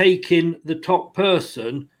 sometimes taking the top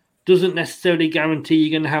person doesn't necessarily guarantee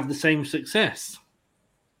you're going to have the same success.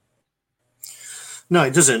 No,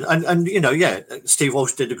 it doesn't. And Steve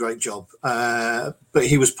Walsh did a great job, but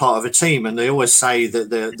he was part of a team. And they always say that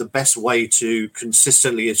the best way to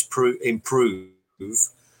consistently improve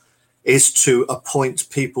is to appoint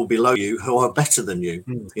people below you who are better than you,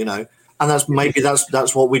 And that's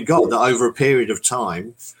what we'd got, that over a period of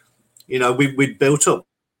time, we'd built up.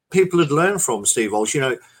 People had learned from Steve Walsh,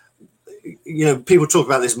 people talk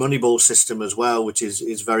about this Moneyball system as well, which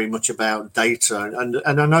is very much about data. And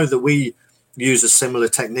I know that we use a similar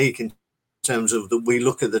technique in terms of that we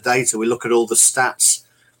look at the data, we look at all the stats.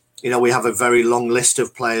 We have a very long list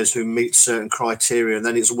of players who meet certain criteria, and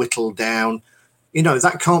then it's whittled down.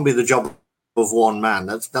 That can't be the job of one man.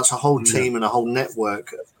 That's a whole team and a whole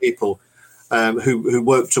network of people who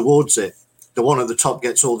work towards it. The one at the top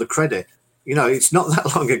gets all the credit. It's not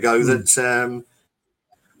that long ago that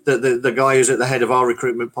the guy who's at the head of our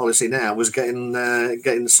recruitment policy now was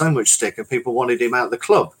getting so much stick, and people wanted him out of the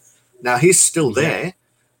club. Now he's still there,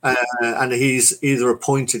 and he's either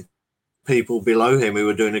appointed people below him who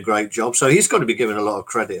are doing a great job, so he's got to be given a lot of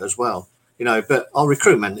credit as well. But our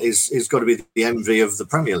recruitment is got to be the envy of the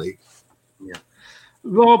Premier League. Yeah,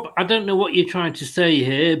 Rob, I don't know what you're trying to say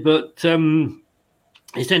here, but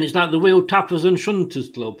he's saying it's like the Wheel Tappers and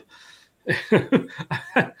Shunters Club.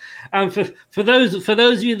 And for those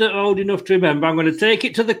of you that are old enough to remember, I'm going to take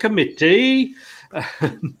it to the committee. I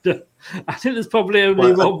think there's probably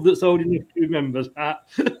only Rob that's old enough to remember that.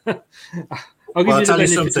 I'll tell you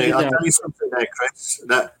something there, Chris.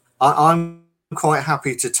 That I'm quite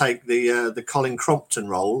happy to take the Colin Crompton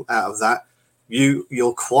role out of that.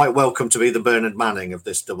 You're quite welcome to be the Bernard Manning of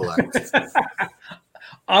this double act.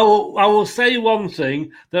 I will say one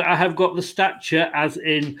thing, that I have got the stature, as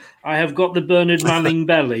in I have got the Bernard Manning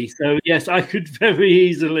belly. So, yes, I could very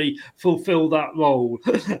easily fulfill that role.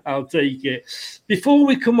 I'll take it. Before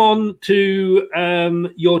we come on to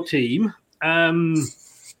your team, I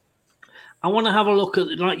want to have a look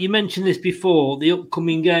at, like you mentioned this before, the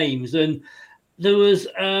upcoming games. And there was,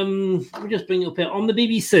 let me just bring it up here, on the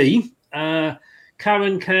BBC,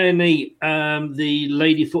 Karen Kearney, the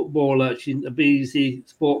lady footballer, she's a BBC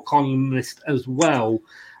sport columnist as well.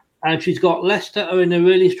 And she's got Leicester are in a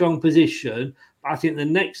really strong position. I think the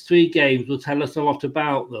next three games will tell us a lot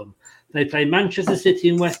about them. They play Manchester City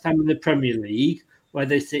and West Ham in the Premier League, where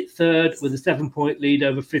they sit third with a 7-point lead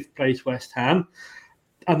over fifth place West Ham.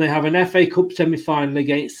 And they have an FA Cup semi-final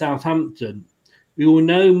against Southampton. We will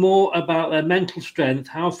know more about their mental strength,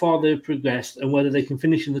 how far they've progressed, and whether they can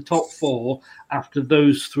finish in the top four after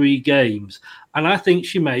those three games. And I think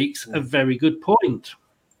she makes a very good point.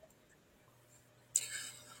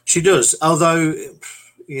 She does, although,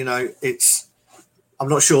 I'm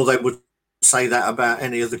not sure they would say that about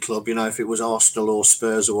any other club, if it was Arsenal or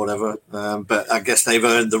Spurs or whatever. But I guess they've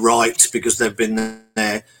earned the right because they've been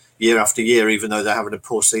there year after year, even though they're having a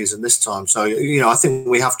poor season this time. So, I think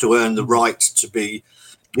we have to earn the right to be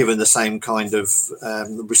given the same kind of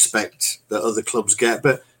respect that other clubs get.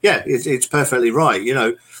 But yeah, it's perfectly right.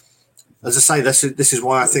 As I say, this is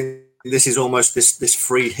why I think this is almost this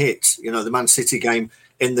free hit. The Man City game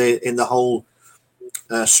in the whole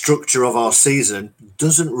structure of our season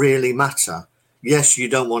doesn't really matter. Yes, you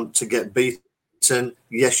don't want to get beaten.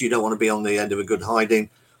 Yes, you don't want to be on the end of a good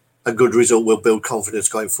hiding. A good result will build confidence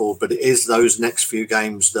going forward, but it is those next few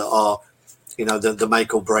games that are, the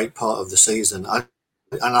make or break part of the season. And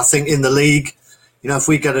I think in the league, if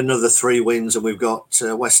we get another 3 wins and we've got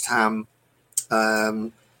West Ham,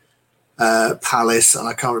 Palace, and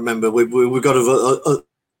I can't remember, we've got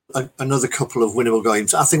another couple of winnable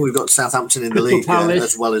games. I think we've got Southampton in the league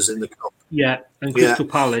as well as in the cup. Yeah, and Crystal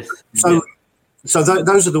Palace. So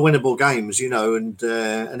those are the winnable games, and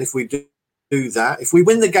if we do that, if we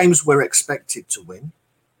win the games we're expected to win,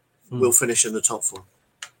 we'll finish in the top 4.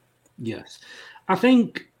 Yes. I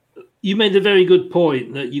think you made a very good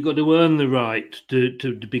point that you've got to earn the right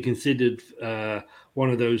to be considered one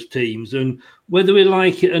of those teams. And whether we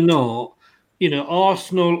like it or not,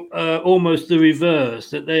 Arsenal almost the reverse,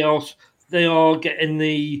 that they are getting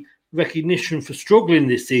the recognition for struggling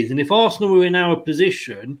this season. If Arsenal were in our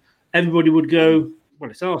position, everybody would go,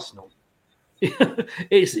 well, it's Arsenal.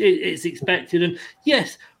 It's expected. And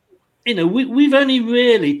yes, we've only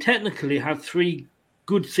really technically had 3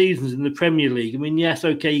 good seasons in the Premier League. I mean, yes,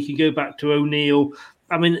 okay, you can go back to O'Neill.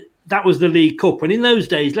 I mean, that was the League Cup. And in those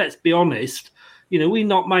days, let's be honest, we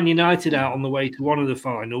knocked Man United out on the way to one of the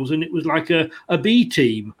finals, and it was like a B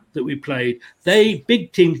team that we played.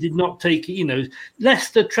 Big teams did not take it.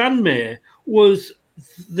 Leicester Tranmere was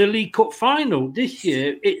the League Cup final. This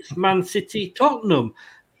year, it's Man City Tottenham.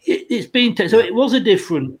 It's been so it was a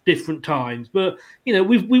different times, but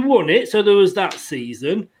we won it. So there was that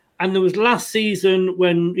season, and there was last season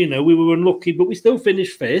when we were unlucky, but we still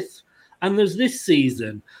finished 5th. And there's this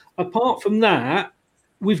season. Apart from that,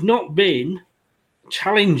 we've not been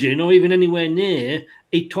challenging or even anywhere near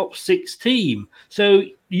a top 6 team. So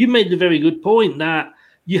you made the very good point that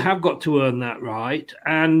you have got to earn that right,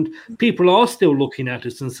 and people are still looking at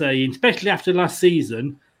us and saying, especially after last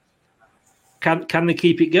season, can they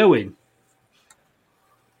keep it going?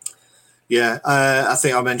 Yeah, I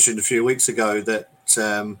think I mentioned a few weeks ago that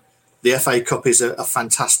the FA Cup is a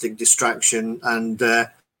fantastic distraction, and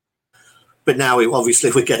but now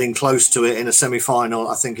obviously we're getting close to it in a semi-final.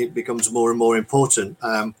 I think it becomes more and more important,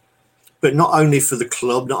 but not only for the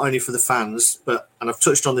club, not only for the fans, but, and I've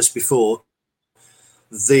touched on this before,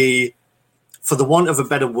 for the want of a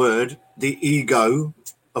better word, the ego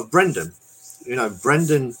of Brendan.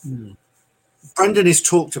 Brendan is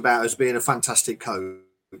talked about as being a fantastic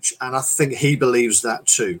coach, and I think he believes that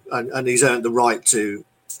too, and he's earned the right to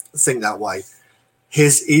think that way.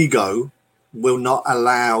 His ego will not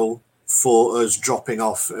allow for us dropping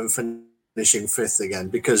off and finishing 5th again,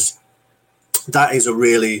 because that is a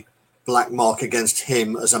really black mark against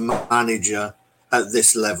him as a manager at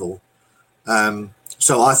this level.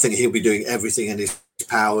 So I think he'll be doing everything in his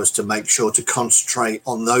powers to make sure to concentrate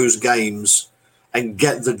on those games and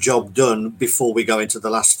get the job done before we go into the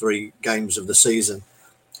last 3 games of the season.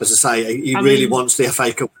 As I say, he really wants the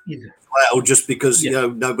FA Cup well, just because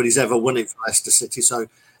nobody's ever won it for Leicester City. So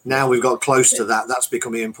now we've got close to that. That's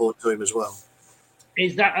becoming important to him as well.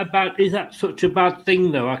 Is that such a bad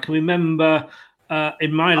thing though? I can remember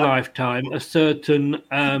in my lifetime a certain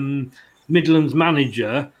Midlands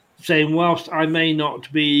manager saying, whilst I may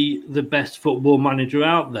not be the best football manager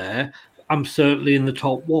out there, I'm certainly in the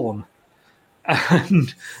top 1.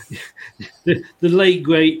 And the late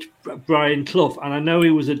great Brian Clough, and I know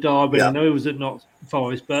he was at Derby, I know he was at Notts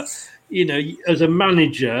Forest, but as a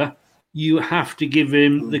manager, you have to give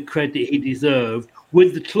him the credit he deserved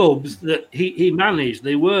with the clubs that he managed.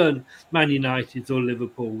 They weren't Man United's or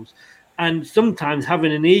Liverpool's, and sometimes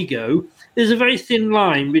having an ego, there's a very thin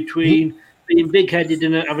line between being big-headed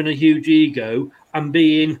and having a huge ego and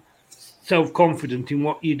being self-confident in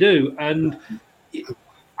what you do. And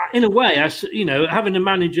in a way, having a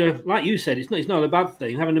manager, like you said, it's not a bad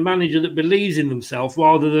thing. Having a manager that believes in themselves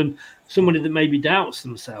rather than somebody that maybe doubts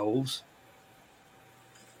themselves.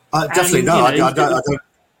 Definitely no. I don't.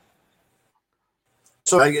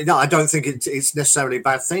 So I don't think it's necessarily a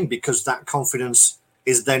bad thing, because that confidence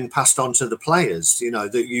is then passed on to the players.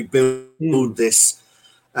 That you build this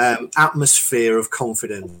atmosphere of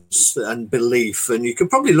confidence and belief, and you can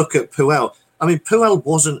probably look at Puel. I mean, Puel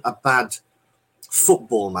wasn't a bad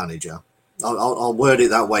football manager. I'll word it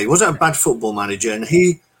that way. He wasn't a bad football manager, and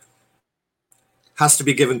he has to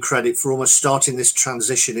be given credit for almost starting this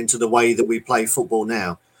transition into the way that we play football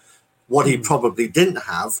now. What he probably didn't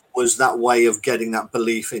have was that way of getting that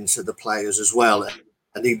belief into the players as well,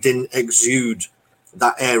 and he didn't exude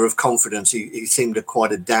that air of confidence. He seemed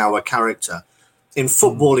quite a dour character. In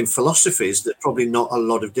footballing philosophies, there's probably not a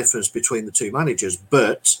lot of difference between the 2 managers,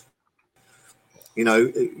 but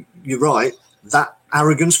you're right. That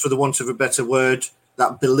arrogance, for the want of a better word,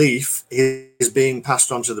 that belief is being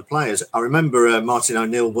passed on to the players. I remember Martin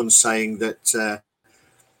O'Neill once saying that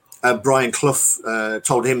Brian Clough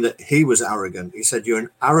told him that he was arrogant. He said, "You're an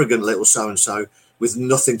arrogant little so-and-so with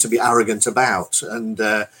nothing to be arrogant about." And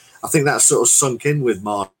I think that sort of sunk in with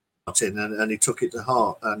Martin, and he took it to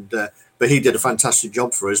heart. And but he did a fantastic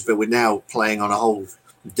job for us, but we're now playing on a whole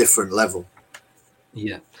different level.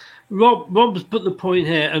 Yeah. Rob's put the point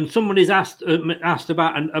here, and somebody's asked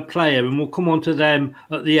about a player, and we'll come on to them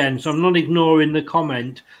at the end. So I'm not ignoring the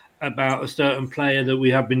comment about a certain player that we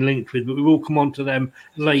have been linked with, but we will come on to them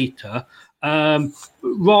later.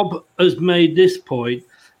 Rob has made this point.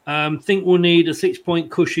 Think we'll need a 6-point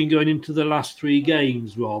cushion going into the last 3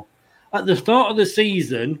 games, Rob. At the start of the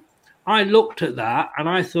season, I looked at that and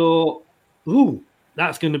I thought, ooh,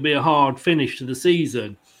 that's going to be a hard finish to the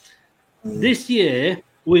season. This year,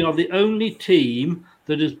 we are the only team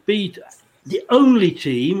that has the only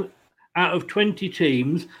team out of 20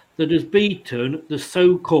 teams that has beaten the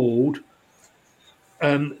so-called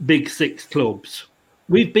Big 6 clubs.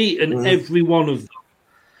 We've beaten every one of them.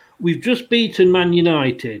 We've just beaten Man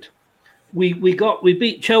United. We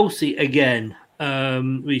beat Chelsea again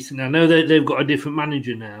recently. I know they've got a different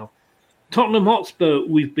manager now. Tottenham Hotspur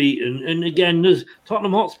we've beaten, and again, there's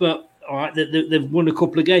Tottenham Hotspur. All right, they've won a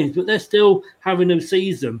couple of games, but they're still having a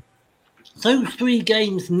season. Those 3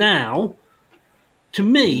 games now, to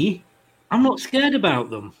me, I'm not scared about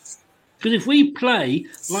them. Because if we play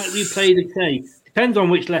like we played today, depends on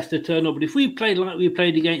which Leicester turn up, but if we played like we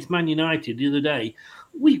played against Man United the other day,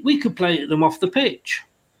 we could play them off the pitch.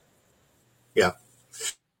 Yeah.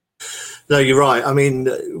 No, you're right. I mean,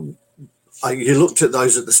 you looked at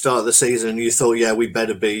those at the start of the season and you thought, yeah, we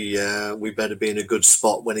better be in a good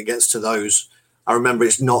spot when it gets to those. I remember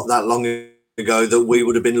it's not that long ago that we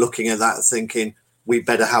would have been looking at that thinking we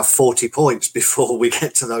better have 40 points before we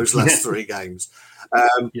get to those last 3 games.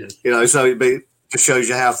 So it just shows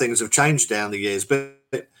you how things have changed down the years. But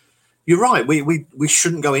you're right. We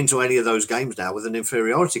shouldn't go into any of those games now with an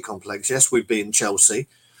inferiority complex. Yes, we've beaten Chelsea.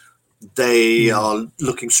 They are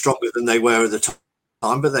looking stronger than they were at the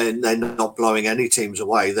time, but they're not blowing any teams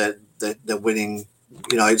away. They're winning.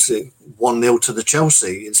 It's 1-0 to the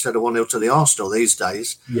Chelsea instead of 1-0 to the Arsenal these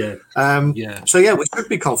days. Yeah. So yeah, we should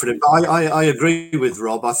be confident. But I agree with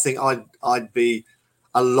Rob. I think I'd be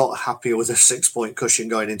a lot happier with a 6-point cushion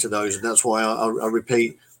going into those, and that's why I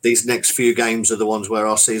repeat, these next few games are the ones where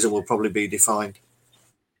our season will probably be defined.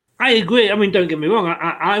 I agree. I mean, don't get me wrong.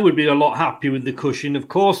 I would be a lot happier with the cushion. Of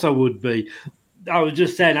course I would be. I was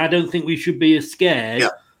just saying, I don't think we should be as scared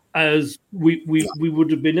as we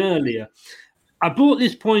would have been earlier. I brought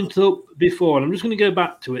this point up before, and I'm just going to go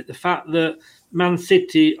back to it. The fact that Man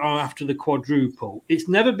City are after the quadruple. It's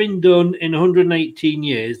never been done in 118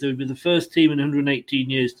 years. They would be the first team in 118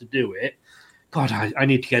 years to do it. God, I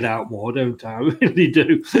need to get out more, don't I? I really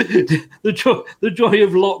do. The joy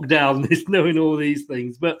of lockdown is knowing all these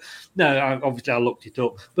things. But no, obviously I looked it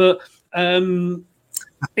up. But it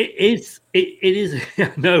is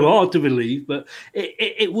no hard to believe, but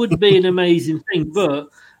it would be an amazing thing. But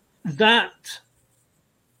that's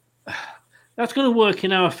going to work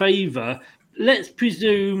in our favour. Let's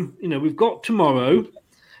presume, we've got tomorrow.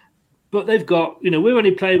 But they've got, we're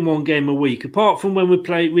only playing 1 game a week. Apart from when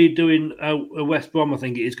we're doing a West Brom, I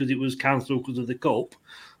think it is, because it was cancelled because of the Cup.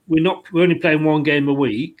 We're only playing 1 game a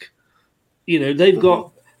week. They've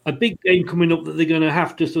got a big game coming up that they're going to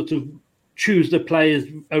have to sort of choose the players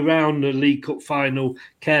around the League Cup final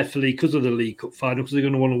carefully because of the League Cup final, because they're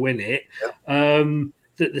going to want to win it.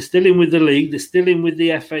 That they're still in with the league, they're still in with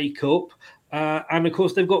the FA Cup, and of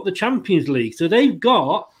course they've got the Champions League. So they've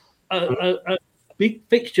got a big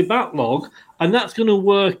fixture backlog, and that's going to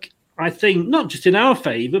work, I think, not just in our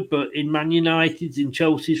favour, but in Man United's, in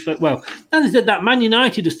Chelsea's. Well, as I said, that Man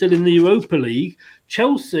United are still in the Europa League.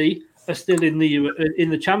 Chelsea are still in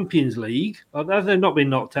the Champions League. They've not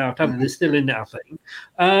been knocked out, have they? They're still in it, I think.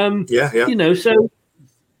 So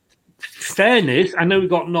fairness, I know we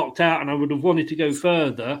got knocked out, and I would have wanted to go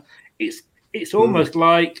further. It's almost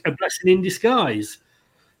like a blessing in disguise.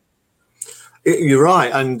 You're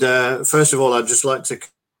right, and first of all, I'd just like to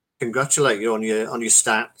congratulate you on your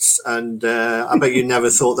stats. And I bet you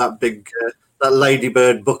never thought that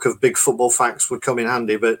Ladybird book of big football facts would come in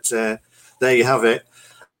handy, but there you have it.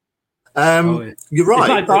 You're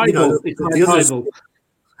right. It's my Bible.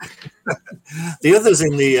 The others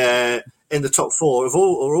in the top 4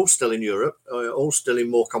 are all still in Europe, all still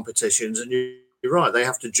in more competitions, and you're right. They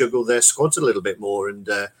have to juggle their squads a little bit more, and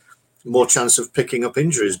more chance of picking up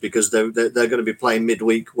injuries, because they're going to be playing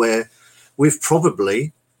midweek, where we've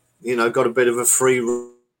probably, got a bit of a free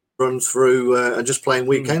run through and just playing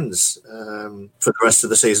weekends for the rest of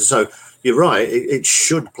the season. So you're right. It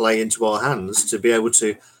should play into our hands to be able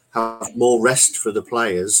to have more rest for the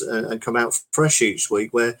players and come out fresh each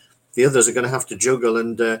week, where the others are going to have to juggle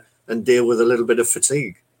and deal with a little bit of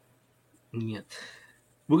fatigue. Yeah.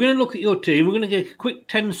 We're going to look at your team. We're going to get a quick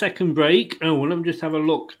 10-second break. Oh, well, let me just have a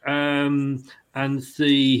look and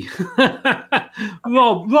see.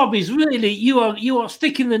 Rob is really, you are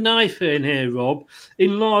sticking the knife in here, Rob,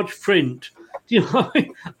 in large print. Do you know?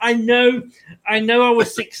 I know I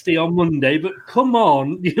was 60 on Monday, but come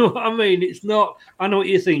on, you know what I mean? It's not. I know what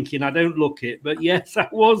you're thinking. I don't look it, but yes, I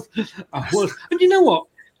was. And you know what?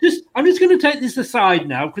 I'm just going to take this aside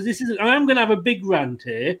now, because I'm going to have a big rant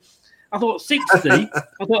here. I thought 60. I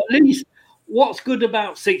thought, at least, what's good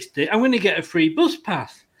about 60? I'm going to get a free bus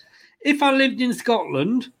pass. If I lived in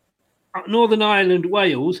Scotland, Northern Ireland,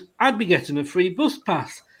 Wales, I'd be getting a free bus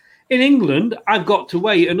pass. In England, I've got to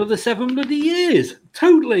wait another 7 bloody years.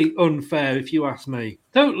 Totally unfair, if you ask me.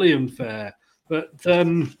 Totally unfair. But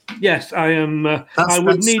yes, I am. I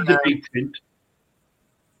would need the big print.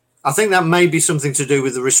 I think that may be something to do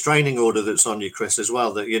with the restraining order that's on you, Chris, as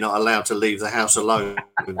well, that you're not allowed to leave the house alone.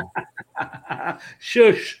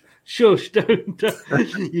 Shush, don't.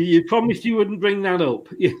 You promised you wouldn't bring that up.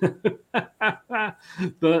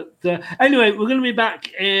 But anyway, we're going to be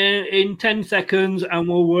back in 10 seconds and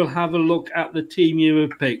we'll have a look at the team you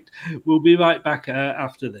have picked. We'll be right back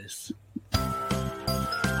after this.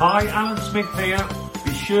 Hi, Alan Smith here.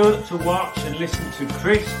 Be sure to watch and listen to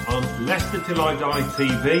Chris on Leicester Till I Die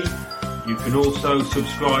TV. You can also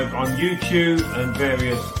subscribe on YouTube and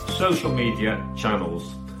various social media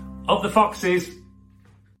channels. Up the Foxes!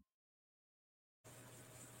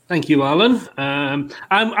 Thank you, Alan. I'm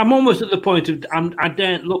almost at the point of I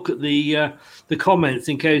daren't look at the comments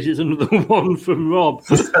in case it's another one from Rob.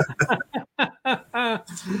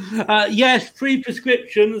 Yes, free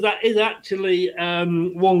prescriptions. That is actually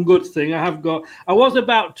one good thing. I was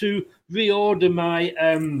about to reorder my.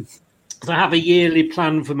 I have a yearly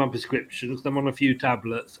plan for my prescriptions. I'm on a few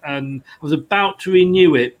tablets, and I was about to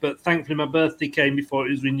renew it, but thankfully my birthday came before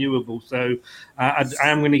it was renewable. So I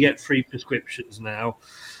am going to get free prescriptions now.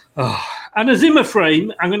 Oh, and a Zimmer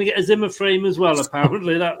frame. I'm going to get a Zimmer frame as well,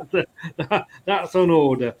 apparently. That's on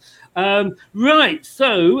order. Right,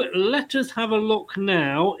 so let us have a look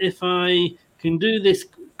now if I can do this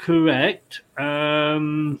correct.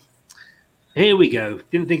 Here we go.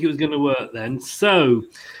 Didn't think it was going to work then. So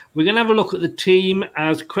we're going to have a look at the team,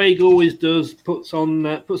 as Craig always does, puts on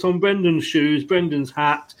Brendan's shoes, Brendan's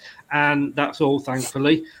hat, and that's all,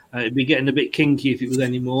 thankfully. It'd be getting a bit kinky if it was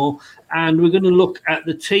any more. And we're going to look at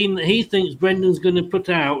the team that he thinks Brendan's going to put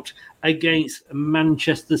out against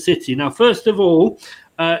Manchester City. Now, first of all,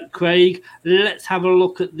 Craig, let's have a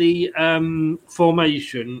look at the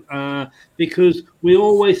formation, because we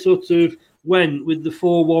always sort of went with the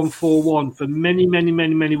 4-1-4-1 for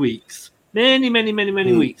many weeks.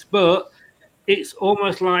 Many weeks. But it's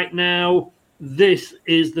almost like now this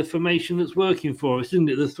is the formation that's working for us, isn't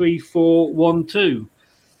it? The 3-4-1-2.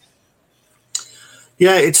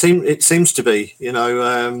 Yeah, it seems to be. You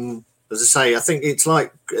know, as I say, I think it's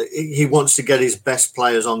like he wants to get his best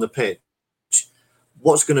players on the pitch.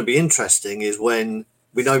 What's going to be interesting is when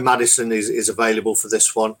we know Maddison is available for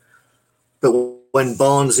this one, but when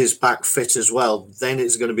Barnes is back fit as well, then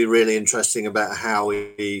it's going to be really interesting about how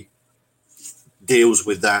he deals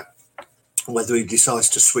with that, whether he decides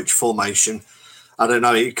to switch formation. I don't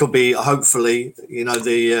know. It could be, hopefully, you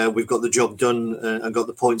know, we've got the job done and got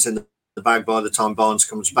the points in the bag by the time Barnes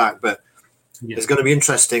comes back. But it's going to be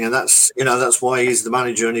interesting, and that's why he's the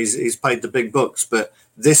manager and he's paid the big bucks. But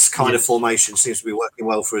this kind of formation seems to be working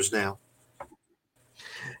well for us now.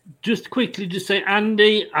 Just quickly, just say,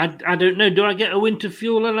 Andy, I don't know. Do I get a winter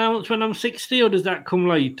fuel allowance when I'm 60, or does that come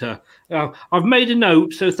later? I've made a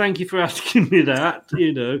note, so thank you for asking me that.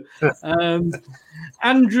 You know,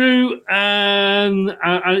 Andrew,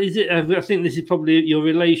 is it? I think this is probably your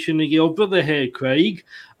relation, your brother here, Craig.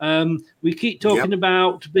 We keep talking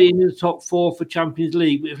about being in the top four for Champions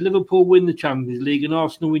League, but if Liverpool win the Champions League and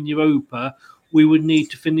Arsenal win Europa, we would need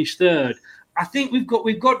to finish third. I think we've got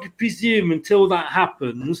to presume until that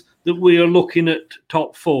happens that we are looking at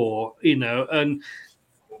top four, you know. And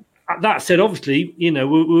that said, obviously, you know,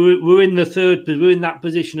 we're in the third, we're in that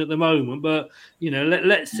position at the moment. But you know,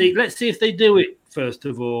 let's see if they do it first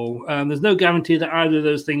of all. There's no guarantee that either of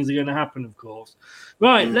those things are going to happen, of course.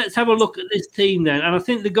 Right, let's have a look at this team then. And I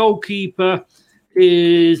think the goalkeeper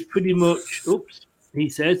is pretty much. Oops, he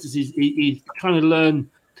says he's trying to learn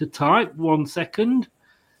to type. 1 second.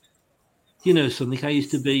 You know something? I used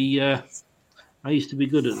to be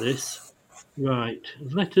good at this. Right.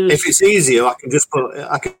 If it's easier, I can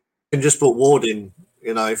just put Ward in.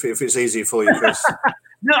 You know, if it's easier for you, Chris.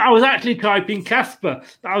 No, I was actually typing Casper.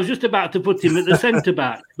 I was just about to put him at the centre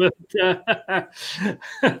back,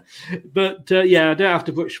 but yeah, I don't have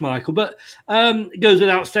to put Schmeichel. But it goes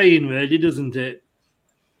without saying, really, doesn't it?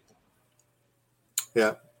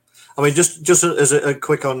 Yeah, I mean, just as a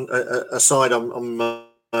quick aside on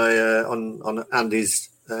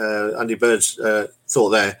Andy Bird's thought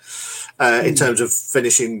there in terms of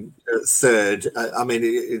finishing third. I mean,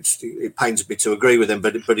 it pains me to agree with him,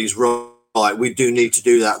 but he's right. We do need to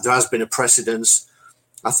do that. There has been a precedence.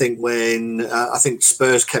 I think when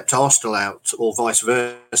Spurs kept Arsenal out, or vice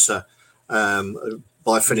versa,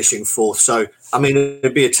 by finishing fourth. So I mean,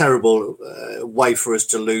 it'd be a terrible way for us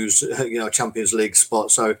to lose, you know, a Champions League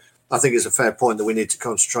spot. So I think it's a fair point that we need to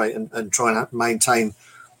concentrate and try and maintain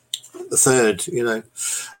the third, you know.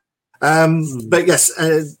 But yes,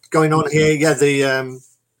 going on here,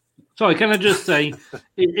 Sorry, can I just say,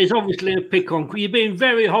 it's obviously a pick on. You're being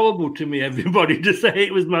very horrible to me, everybody, to say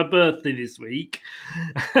it was my birthday this week.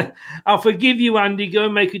 I'll forgive you, Andy. Go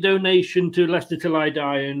and make a donation to Leicester Till I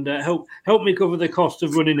Die and help me cover the cost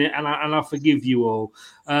of running it, and I'll forgive you all.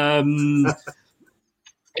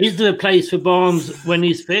 Is there a place for Barnes when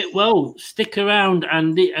he's fit? Well, stick around,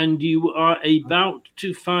 Andy, and you are about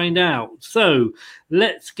to find out. So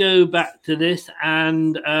let's go back to this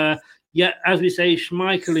and. As we say,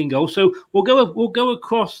 Schmeichel in goal. So we'll go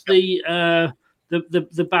across the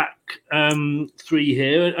back three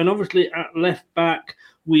here, and obviously at left back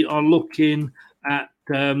we are looking at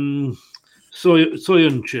Soyuncu.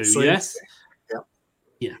 Yes,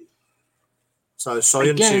 yeah. So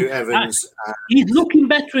Soyuncu, Evans. He's looking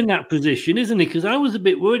better in that position, isn't he? Because I was a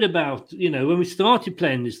bit worried about, when we started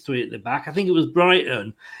playing this three at the back. I think it was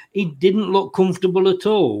Brighton. He didn't look comfortable at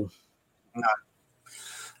all.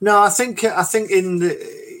 No, I think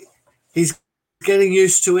he's getting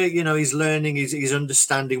used to it. He's learning. He's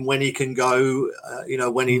understanding when he can go.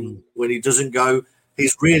 When he doesn't go.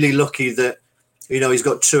 He's really lucky that he's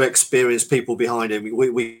got two experienced people behind him.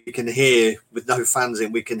 We can hear, with no fans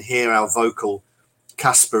in, we can hear how vocal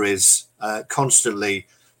Kasper is, constantly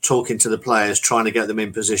talking to the players, trying to get them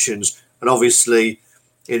in positions. And obviously,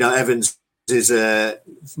 Evans is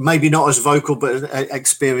maybe not as vocal, but an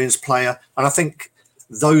experienced player. And I think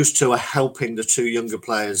those two are helping the two younger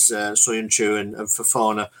players, Soyuncu and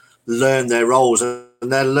Fofana, learn their roles, and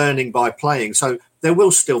they're learning by playing. So there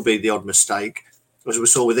will still be the odd mistake, as we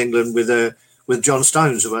saw with England with John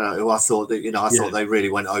Stones, who I thought that thought they really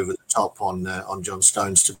went over the top on John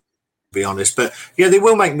Stones, to be honest. But they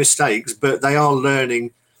will make mistakes, but they are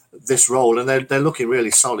learning this role, and they're looking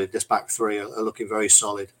really solid. This back three are looking very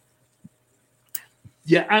solid.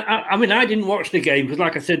 Yeah, I mean, I didn't watch the game because,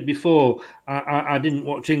 like I said before, I didn't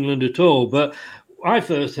watch England at all. But I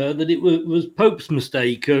first heard that it was Pope's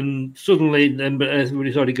mistake, and suddenly then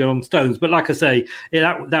everybody's already gone on Stones. But like I say,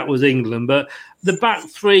 that was England. But the back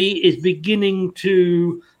three is beginning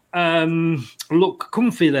to look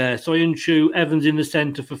comfy there. Soyuncu, Evans in the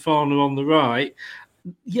centre, Fofana on the right.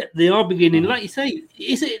 Yeah, they are beginning, like you say,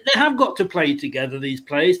 they have got to play together, these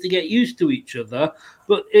players, to get used to each other,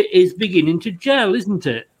 but it is beginning to gel, isn't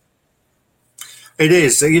it? It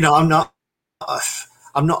is. I'm not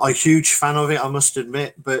a huge fan of it, I must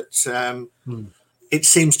admit, but it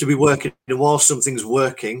seems to be working. And while something's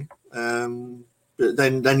working, then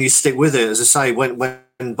you stick with it. As I say,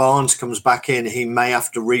 when Barnes comes back in, he may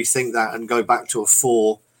have to rethink that and go back to a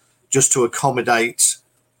 4 just to accommodate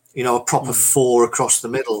a proper 4 across the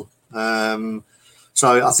middle.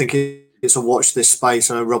 So I think it's a watch this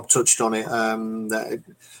space. I know Rob touched on it.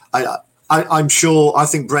 I'm sure. I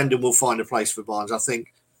think Brendan will find a place for Barnes.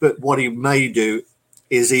 But what he may do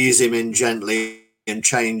is ease him in gently and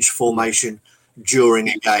change formation during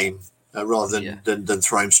a game rather than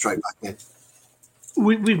throw him straight back in.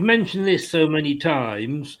 We've mentioned this so many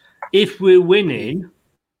times. If we're winning,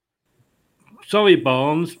 sorry,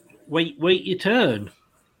 Barnes, wait your turn.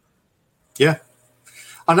 Yeah,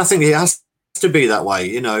 and I think it has to be that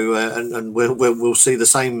way, and we'll see the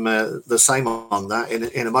same on that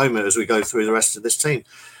in a moment as we go through the rest of this team.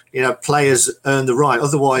 Players earn the right.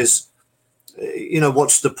 Otherwise,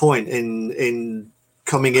 what's the point in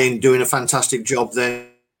coming in, doing a fantastic job, then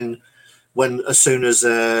when as soon as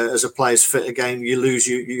a player's fit again, you lose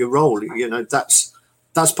your role. That's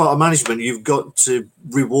part of management. You've got to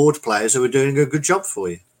reward players who are doing a good job for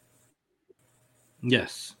you.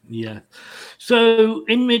 Yes, yeah. So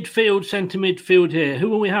in midfield, centre midfield here,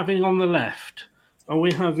 who are we having on the left? Are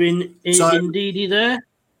we having Ndidi there?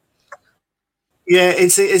 Yeah,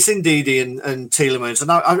 it's Ndidi and Tielemans,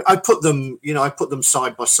 and I put them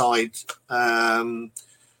side by side.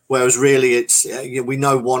 Whereas really, it's we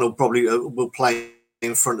know one will play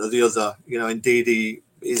in front of the other. Ndidi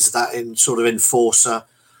is that sort of enforcer.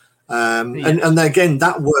 And again,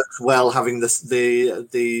 that works well, having the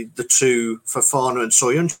two, Fofana and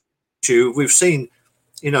Soyuncu. We've seen,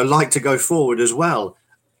 like to go forward as well.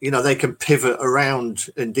 They can pivot around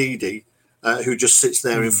Ndidi, who just sits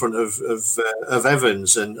there in front of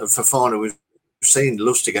Evans, and Fofana we've seen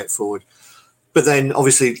loves to get forward. But then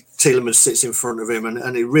obviously Tielemans sits in front of him,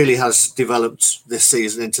 and it really has developed this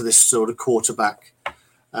season into this sort of quarterback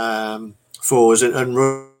for us and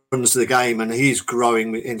runs the game, and he's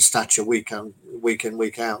growing in stature week in,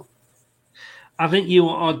 week out. I think you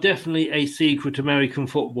are definitely a secret American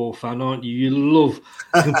football fan, aren't you? You love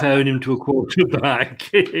comparing him to a quarterback,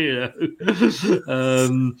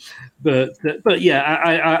 But yeah,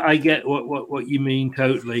 I get what you mean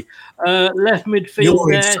totally. Left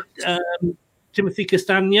midfield there, Timothy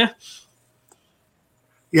Castagne.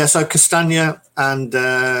 Yeah, so Castagna and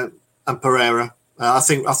Pereira. I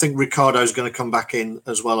think Ricardo's going to come back in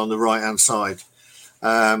as well on the right hand side.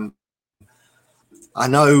 I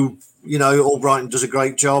know, Albrighton does a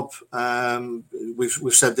great job.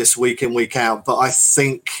 We've said this week in, week out, but I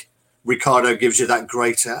think Ricardo gives you that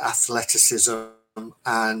greater athleticism,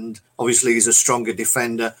 and obviously he's a stronger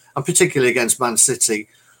defender, and particularly against Man City,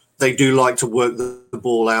 they do like to work the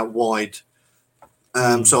ball out wide.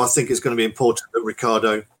 So I think it's going to be important that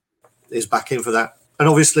Ricardo is back in for that. And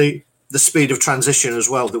obviously the speed of transition as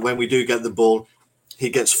well, that when we do get the ball, he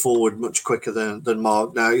gets forward much quicker than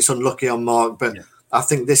Mark. Now, it's unlucky on Mark, but I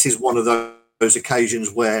think this is one of those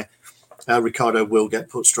occasions where Ricardo will get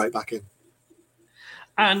put straight back in.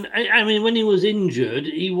 And I mean, when he was injured,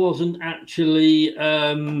 he wasn't actually.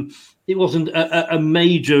 It wasn't a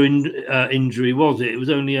major injury, was it? It was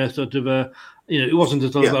only a sort of a. It wasn't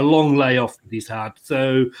a sort of a long layoff that he's had.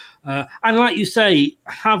 So, and like you say,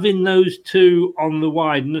 having those two on the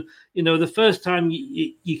wide, and the first time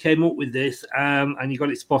you came up with this, and you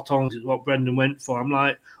got it spot on, is what Brendan went for. I'm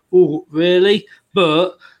like, oh, really?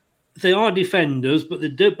 But they are defenders, but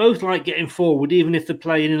they both like getting forward, even if they're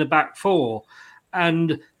playing in a back four.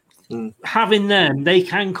 And having them, they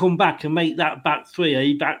can come back and make that back three,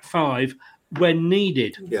 a back five, when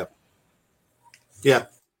needed. Yeah.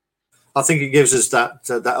 I think it gives us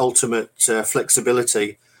that ultimate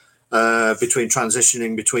flexibility between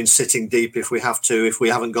transitioning, between sitting deep if we have to, if we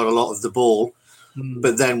haven't got a lot of the ball.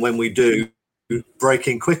 But then when we do,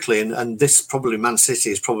 breaking quickly. And this probably, Man City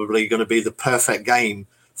is probably going to be the perfect game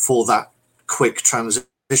for that quick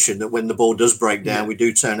transition, that when the ball does break down, we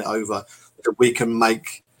do turn it over, that we can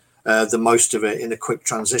make the most of it in a quick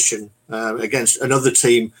transition against another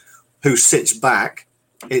team who sits back.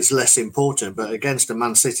 It's less important, but against a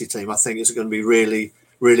Man City team, I think it's going to be really,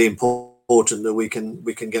 really important that we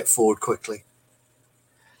can get forward quickly.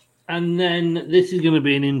 And then this is going to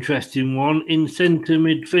be an interesting one. In centre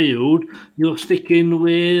midfield, you're sticking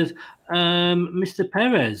with Mr.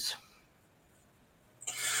 Perez.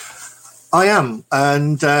 I am,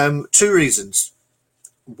 and two reasons.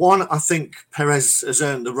 One, I think Perez has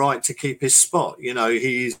earned the right to keep his spot.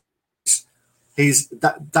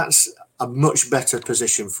 That's a much better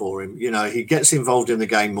position for him. He gets involved in the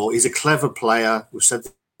game more. He's a clever player. We've said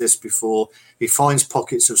this before. He finds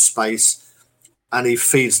pockets of space and he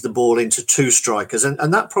feeds the ball into two strikers.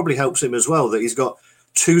 And that probably helps him as well, that he's got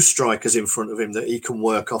two strikers in front of him that he can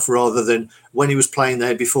work off, rather than when he was playing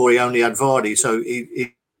there before, he only had Vardy. So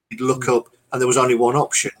he'd look up and there was only one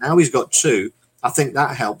option. Now he's got two. I think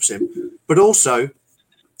that helps him. But also,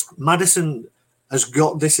 Maddison has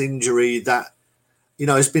got this injury that,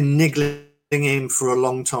 has been niggling him for a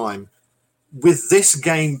long time. With this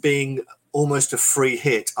game being almost a free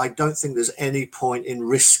hit, I don't think there's any point in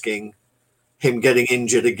risking him getting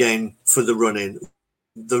injured again for the run-in.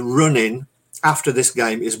 The run-in after this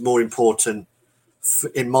game is more important,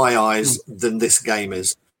 in my eyes, than this game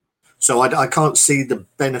is. So I can't see the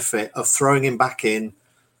benefit of throwing him back in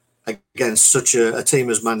against such a team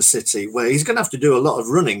as Man City, where he's going to have to do a lot of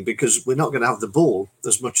running because we're not going to have the ball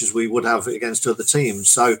as much as we would have against other teams.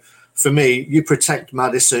 So for me, you protect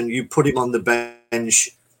Maddison, you put him on the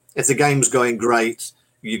bench. If the game's going great,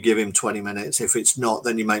 you give him 20 minutes. If it's not,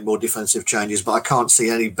 then you make more defensive changes. But I can't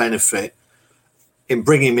see any benefit in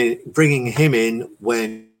bringing him in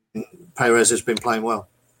when Perez has been playing well.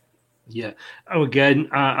 Yeah. Oh, again,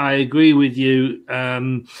 I agree with you.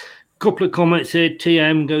 Couple of comments here.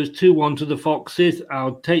 TM goes 2-1 to the Foxes.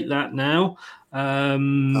 I'll take that now.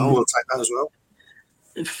 We'll take that as well.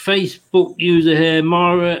 Facebook user here,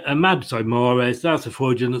 Mahrez. That's a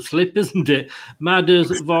fraudulent slip, isn't it? Madders,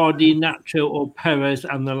 Vardy, Nacho, or Perez,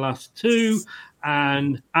 and the last two.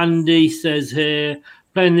 And Andy says here,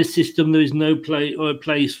 playing this system, there is no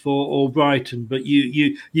place for Albrighton, but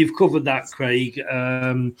you've covered that, Craig.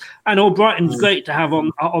 And Albrighton's great to have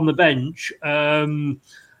on the bench.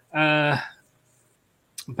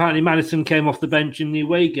 Apparently Maddison came off the bench in the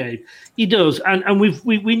away game. He does, and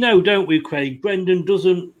we know, don't we, Craig? Brendan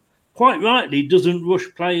doesn't rush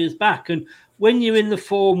players back, and when you're in the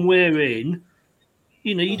form we're in,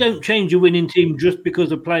 you don't change your winning team just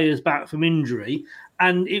because a player's back from injury,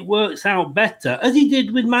 and it works out better, as he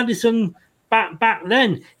did with Maddison back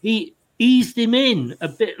then. He eased him in a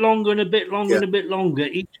bit longer and a bit longer and a bit longer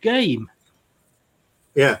each game.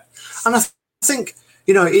 Yeah, and I think,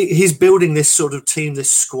 he's building this sort of team,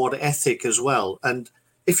 this squad ethic as well. And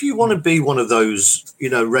if you want to be one of those,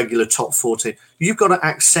 regular top 14, you've got to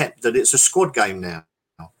accept that it's a squad game now,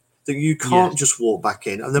 that you can't just walk back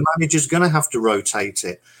in, and the manager's going to have to rotate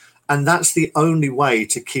it. And that's the only way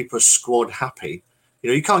to keep a squad happy.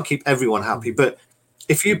 You can't keep everyone happy, but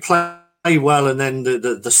if you play well and then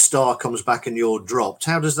the star comes back and you're dropped,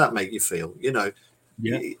 how does that make you feel? You know,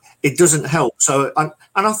 it doesn't help. So, and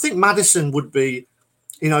I think Maddison would be,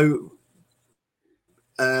 you know,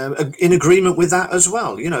 in agreement with that as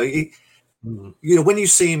well. You know, you know, when you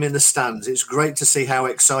see him in the stands, it's great to see how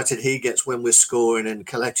excited he gets when we're scoring and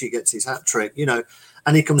Kelechi gets his hat trick, you know,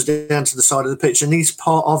 and he comes down to the side of the pitch and he's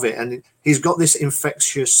part of it. And he's got this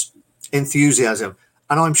infectious enthusiasm.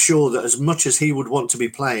 And I'm sure that as much as he would want to be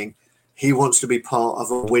playing, he wants to be part of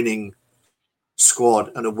a winning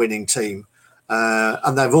squad and a winning team.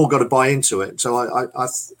 And they've all got to buy into it. So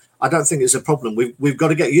I don't think it's a problem. We've got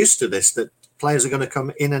to get used to this, that players are going to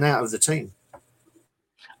come in and out of the team.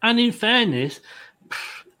 And in fairness,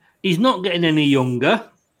 he's not getting any younger,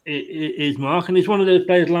 is Mark. And he's one of those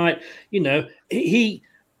players like, you know, he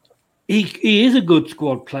is a good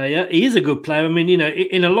squad player. He is a good player. I mean, you know,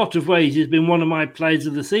 in a lot of ways, he's been one of my players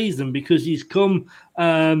of the season because he's come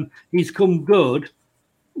good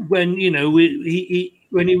when, you know,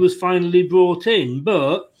 when he was finally brought in.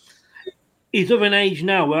 But he's of an age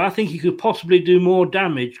now where I think he could possibly do more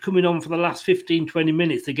damage coming on for the last 15, 20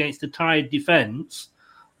 minutes against a tired defence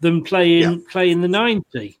than playing the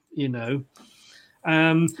 90, you know.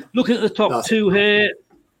 Looking at the top two here,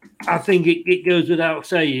 I think it goes without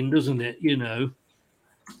saying, doesn't it, you know?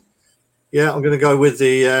 Yeah, I'm going to go with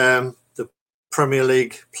the Premier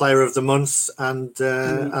League Player of the Month and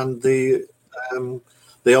the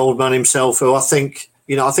old man himself, who I think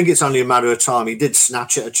it's only a matter of time. He did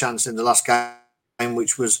snatch at a chance in the last game,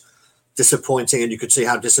 which was disappointing, and you could see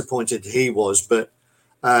how disappointed he was. But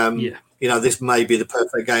you know, this may be the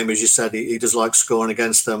perfect game, as you said. He does like scoring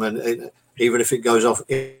against them, and even if it goes off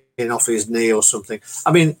his knee or something.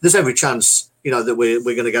 I mean, there's every chance, you know, that we're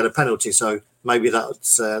going to get a penalty. So maybe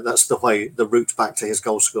that's the route back to his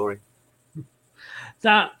goal scoring.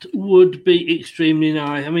 That would be extremely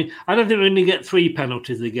nice. I mean, I don't think we're going to get 3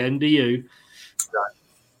 penalties again. Do you?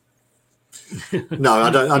 No,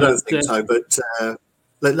 I don't think so. But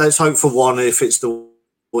let's hope for one if it's the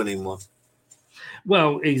winning one.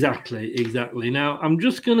 Well, exactly. Now, I'm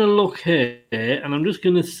just going to look here and I'm just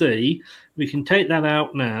going to see. We can take that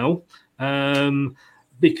out now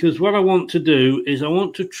because what I want to do is I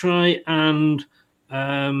want to try and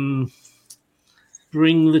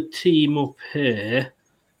bring the team up here.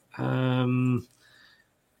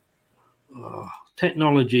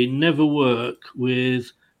 Technology never work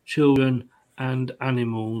with children and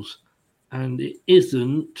animals, and it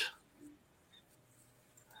isn't.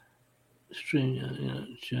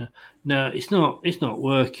 No, it's not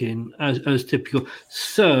working as typical.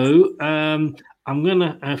 So I'm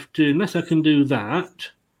gonna have to, unless I can do that.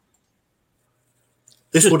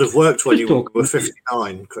 This would have worked when you were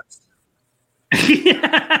 59, Chris.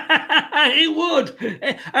 It would.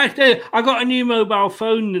 Actually, I got a new mobile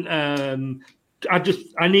phone.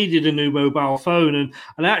 I needed a new mobile phone, and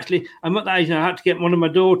actually, I'm at that age now. I had to get one of my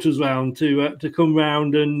daughters round to come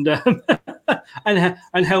round and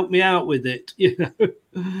and help me out with it. You know,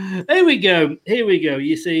 here we go.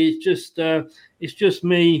 You see, it's just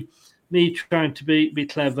me trying to be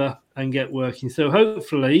clever and get working. So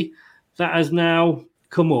hopefully, that has now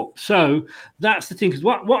come up. So that's the thing. Because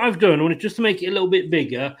what I've done, I wanted just to make it a little bit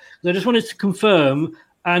bigger. I just wanted to confirm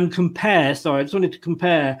and compare. Sorry, I just wanted to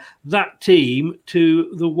compare that team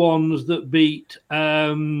to the ones that beat.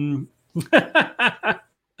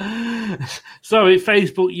 Sorry,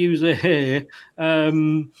 Facebook user here.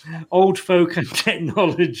 Old folk and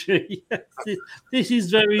technology. This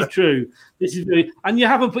is very true. And you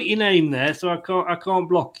haven't put your name there, so I can't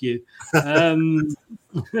block you.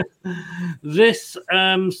 This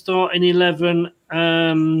starting 11.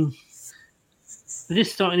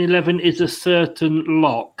 This starting 11 is a certain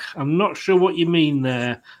lock. I'm not sure what you mean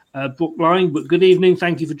there, Bookline, but good evening.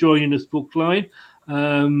 Thank you for joining us, Bookline.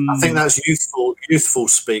 I think that's youthful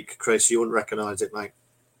speak, Chris. You wouldn't recognise it, mate.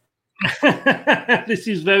 This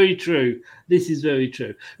is very true.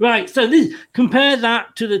 Right, so compare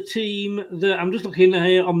that to the team that I'm just looking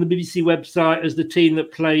here on the BBC website as the team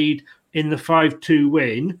that played in the 5-2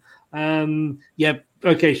 win.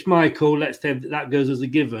 Okay, Schmeichel, let's say that goes as a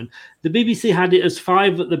given. The BBC had it as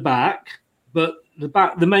 5 at the back, but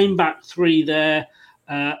the main back 3 there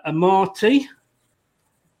are Marty,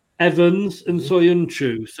 Evans, and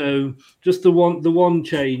Soyuncu. So just the one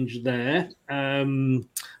change there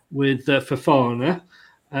with Fofana.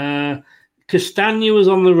 Castagna was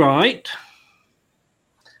on the right,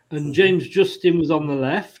 and James Justin was on the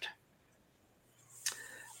left.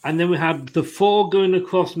 And then we had the 4 going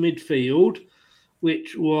across midfield,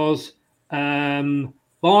 which was Barnes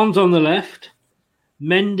on the left,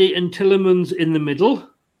 Mendy and Tielemans in the middle,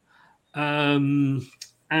 and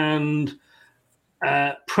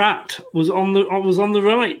Pratt was on the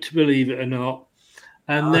right, believe it or not,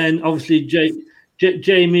 and then obviously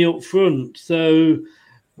Jamie up front. So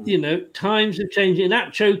times have changed.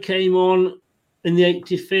 Nacho came on in the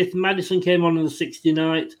 85th, Maddison came on in the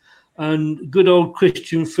 69th, and good old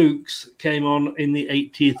Christian Fuchs came on in the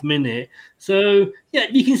 80th minute. So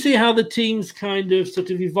you can see how the teams kind of sort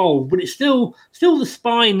of evolved, but it's still the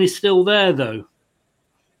spine is still there though.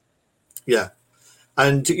 Yeah,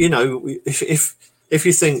 and if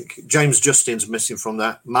you think James Justin's missing from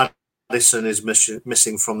that, Maddison is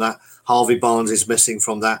missing from that, Harvey Barnes is missing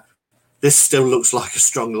from that, this still looks like a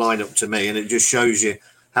strong lineup to me, and it just shows you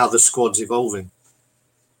how the squad's evolving.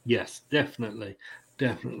 Yes, definitely.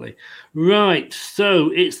 Right, so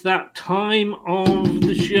it's that time of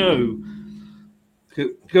the show.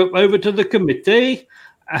 Go over to the committee,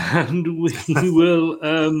 and we will.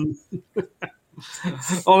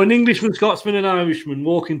 An Englishman, Scotsman, and Irishman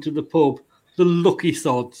walk into the pub. The lucky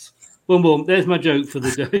sods. Boom, boom. There's my joke for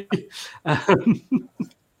the day.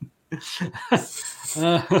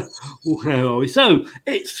 Where are we? So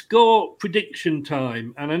it's score prediction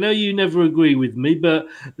time, and I know you never agree with me, but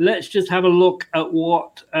let's just have a look at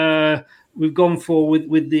what we've gone for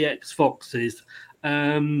with the X-Foxes.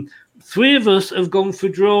 3 of us have gone for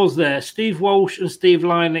draws there. Steve Walsh and Steve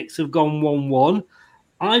Lynex have gone 1-1.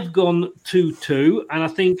 I've gone 2-2, and I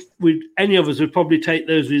think any of us would probably take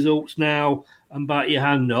those results now and bite your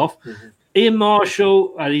hand off. Mm-hmm. Ian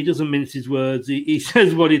Marshall, and he doesn't mince his words. He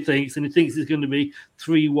says what he thinks, and he thinks it's going to be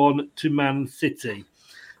 3-1 to Man City.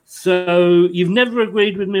 So you've never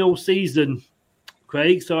agreed with me all season,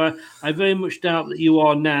 Craig. So I very much doubt that you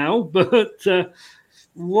are now. But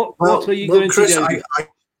what are you going Chris, to go?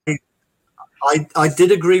 I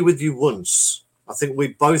did agree with you once. I think we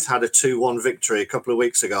both had a 2-1 victory a couple of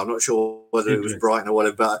weeks ago. I'm not sure whether it was Brighton or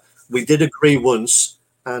whatever, but we did agree once,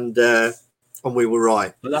 and we were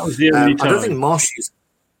right. But that was the only time. I don't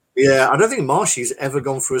think Marshy's ever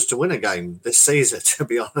gone for us to win a game this season, to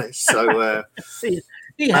be honest. So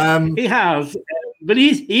he has, but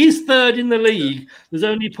he's third in the league. There's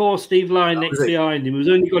only poor Steve Lynex behind him, who's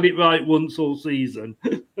only got it right once all season.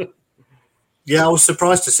 Yeah, I was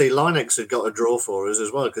surprised to see Lynex had got a draw for us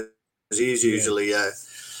as well, because he's usually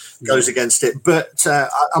goes against it. But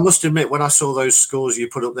I must admit, when I saw those scores you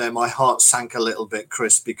put up there, my heart sank a little bit,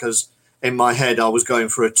 Chris, because in my head I was going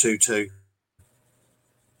for a 2-2.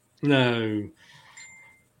 No.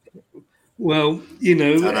 Well,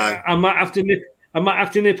 I might have to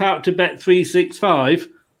nip out to Bet365.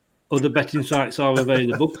 Other betting sites are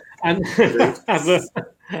available, and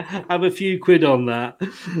have a few quid on that.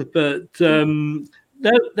 But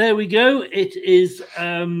there we go. It is what's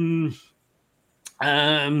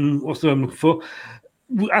the one I'm looking for?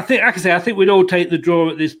 I think we'd all take the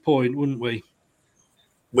draw at this point, wouldn't we?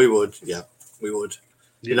 We would, yeah, we would.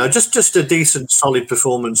 Yeah. Just a decent, solid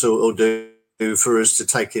performance will do for us to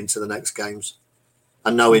take into the next games,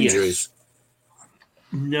 and no injuries.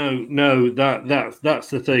 Yes. No, that's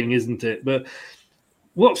the thing, isn't it? But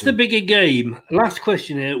what's the bigger game? Last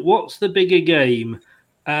question here. What's the bigger game?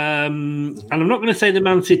 And I'm not going to say the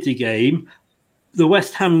Man City game, the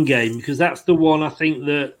West Ham game, because that's the one I think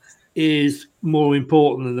that is more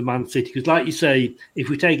important than the Man City. Because like you say, if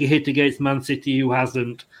we take a hit against Man City, who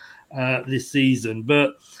hasn't this season,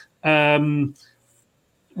 but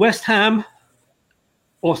West Ham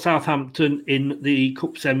or Southampton in the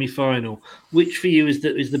Cup semi-final, which for you is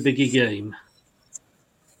the bigger game?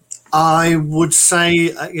 I would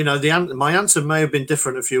say, my answer may have been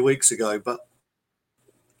different a few weeks ago, but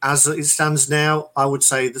as it stands now, I would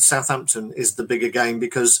say that Southampton is the bigger game,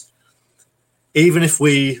 because even if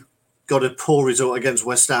we got a poor result against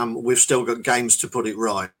West Ham, we've still got games to put it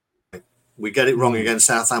right. We get it wrong against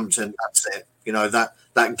Southampton, that's it.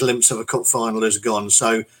 That glimpse of a cup final is gone.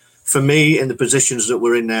 So for me, in the positions that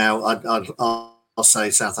we're in now, I'll say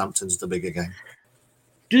Southampton's the bigger game.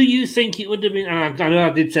 Do you think it would have been, and I know I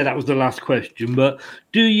did say that was the last question, but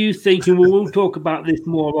do you think, and we'll talk about this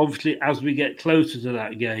more obviously as we get closer to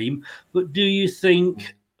that game, but do you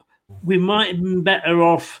think we might have been better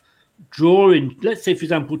off drawing, let's say, for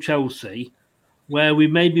example, Chelsea, where we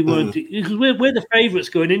maybe weren't, because we're the favourites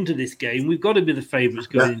going into this game. We've got to be the favourites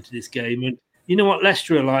going into this game. And you know what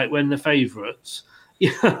Leicester are like when they're favourites?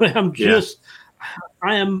 I've got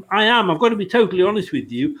to be totally honest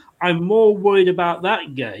with you. I'm more worried about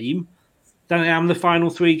that game than I am the final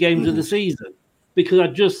 3 games of the season, because I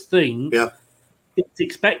just think it's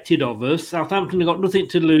expected of us. Southampton have got nothing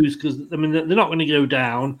to lose, because they're not going to go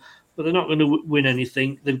down, but they're not going to win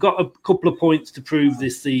anything. They've got a couple of points to prove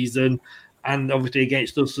this season, and obviously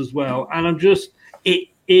against us as well. And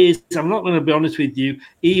is, I'm not going to be honest with you,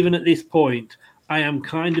 even at this point, I am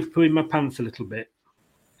kind of pulling my pants a little bit.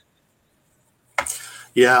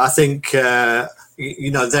 Yeah, I think, their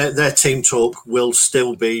team talk will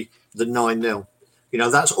still be the 9-0.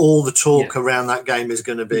 That's all the talk around that game is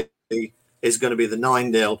going to be the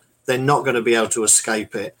 9-0. They're not going to be able to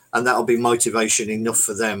escape it. And that'll be motivation enough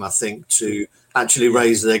for them, I think, to actually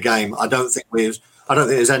raise their game. I don't think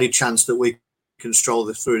there's any chance that we can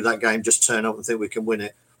stroll through that game, just turn up and think we can win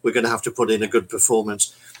it. We're going to have to put in a good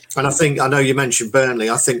performance. And I know you mentioned Burnley.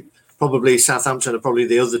 I think probably Southampton are probably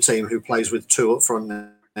the other team who plays with two up front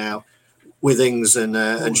now, with Ings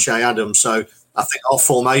and Shea Adams. So I think our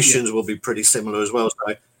formations will be pretty similar as well.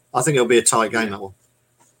 So I think it'll be a tight game, that one.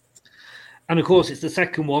 And of course, it's the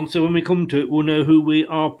second one. So when we come to it, we'll know who we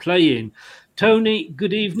are playing. Tony,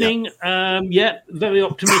 good evening. Very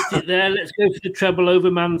optimistic there. Let's go for the treble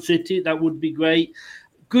over Man City. That would be great.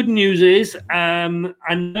 Good news is, I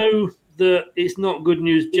know that it's not good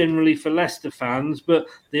news generally for Leicester fans, but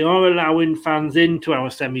they are allowing fans into our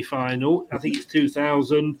semi-final. I think it's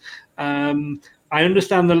 2,000. I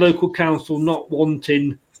understand the local council not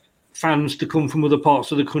wanting fans to come from other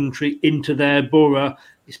parts of the country into their borough,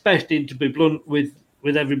 especially, to be blunt with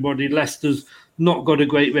everybody, Leicester's not got a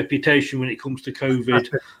great reputation when it comes to COVID,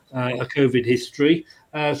 a COVID history.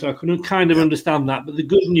 So I can kind of understand that. But the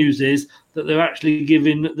good news is that they're actually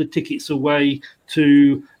giving the tickets away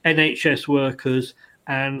to NHS workers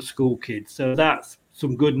and school kids. So that's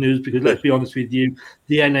some good news, because let's be honest with you,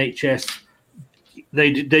 the NHS,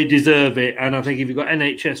 they deserve it. And I think if you've got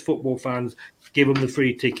NHS football fans, give them the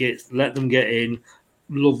free tickets, let them get in.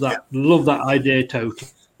 Love that idea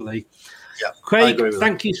totally. Yeah, Craig,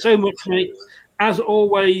 thank you so much, mate. As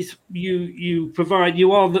always, you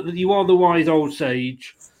are the wise old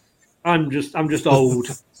sage. I'm just old.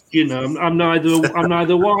 I'm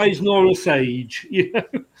neither wise nor a sage.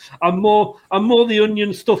 I'm more the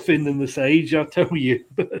onion stuffing than the sage, I tell you.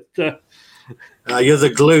 But you're the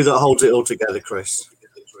glue that holds it all together, Chris.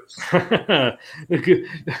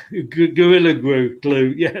 Gorilla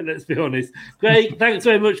glue. Yeah, let's be honest. Great, thanks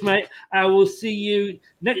very much, mate. I will see you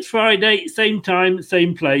next Friday, same time,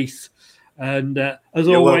 same place. And as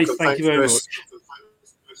You're always, welcome. thank you very much.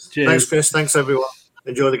 Cheers. Thanks, Chris. Thanks, everyone.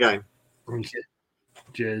 Enjoy the game. Thank you.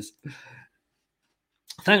 Cheers.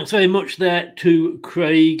 Thanks very much there to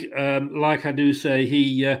Craig. Like I do say,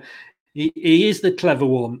 he is the clever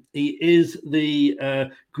one. He is the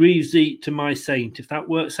Greavesy to my Saint. If that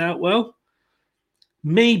works out well,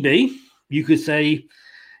 maybe you could say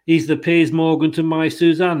he's the Piers Morgan to my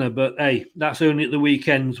Susanna. But hey, that's only at the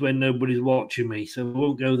weekends when nobody's watching me, so we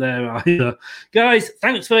won't go there either. Guys,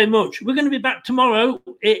 thanks very much. We're going to be back tomorrow.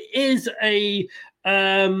 It is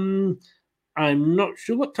I'm not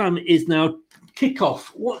sure what time it is now. Kickoff.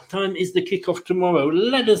 What time is the kickoff tomorrow?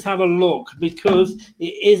 Let us have a look, because it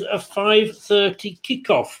is a 5:30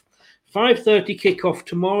 kickoff. 5:30 kickoff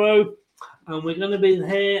tomorrow, and we're going to be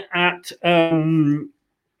here at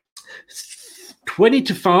 20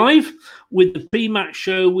 to 5 with the pre-match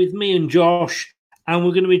show with me and Josh, and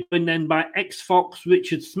we're going to be joined then by ex-Fox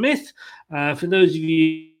Richard Smith. For those of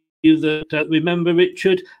you that remember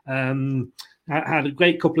Richard, had a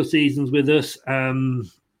great couple of seasons with us.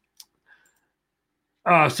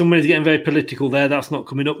 Somebody's getting very political there. That's not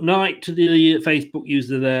coming up. Night to the Facebook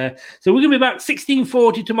user there. So we're going to be back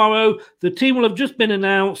 16:40 tomorrow. The team will have just been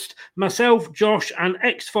announced. Myself, Josh, and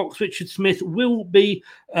ex-Fox Richard Smith will be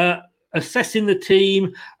assessing the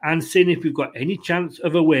team and seeing if we've got any chance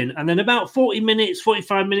of a win. And then about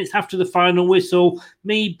 45 minutes after the final whistle,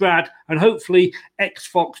 me, Brad, and hopefully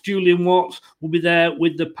ex-Fox Julian Watts will be there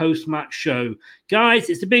with the post-match show. Guys,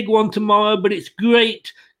 it's a big one tomorrow, but it's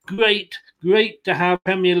great to have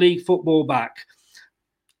Premier League football back.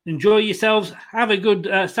 Enjoy yourselves. Have a good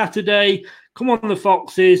Saturday. Come on, the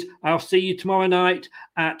Foxes. I'll see you tomorrow night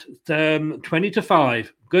at 20 to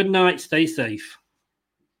 5. Good night. Stay safe.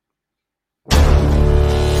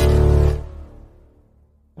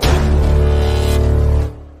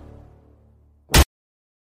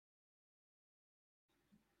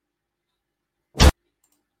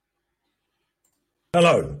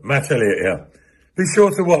 Hello, Matt Elliott here. Be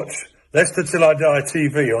sure to watch Leicester Till I Die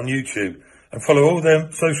TV on YouTube and follow all their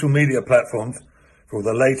social media platforms for all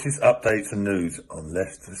the latest updates and news on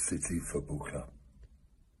Leicester City Football Club.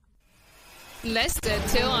 Leicester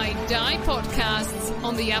Till I Die podcasts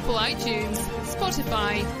on the Apple iTunes,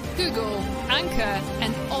 Spotify, Google, Anchor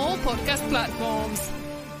and all podcast platforms.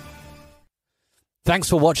 Thanks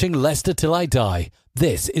for watching Leicester Till I Die.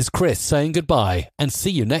 This is Chris saying goodbye and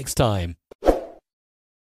see you next time.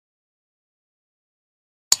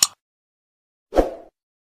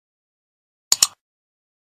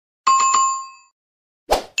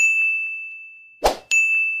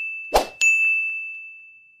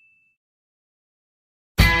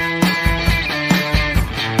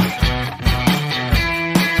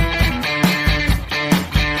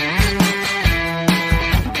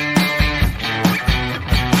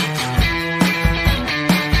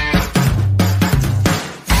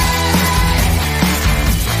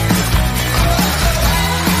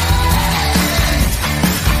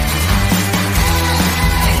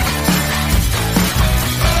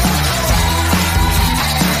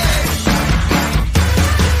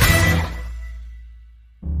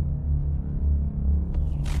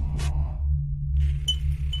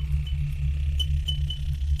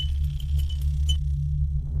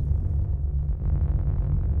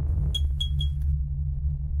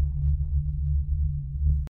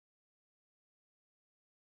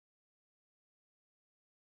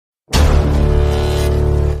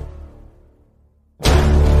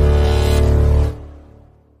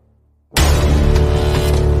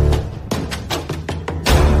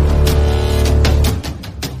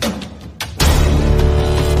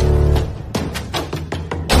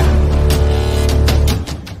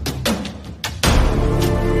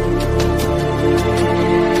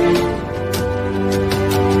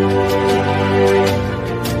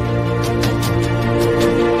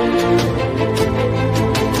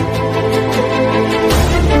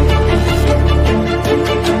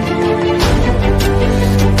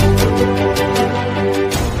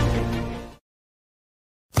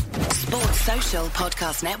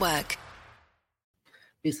 Podcast Network.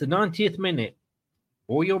 It's the 90th minute.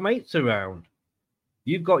 All your mates around.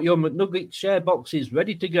 You've got your McNugget share boxes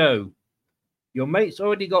ready to go. Your mate's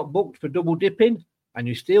already got booked for double dipping, and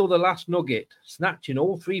you steal the last nugget, snatching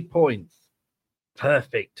all 3 points.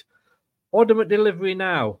 Perfect. Order McDelivery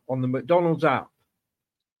now on the McDonald's app.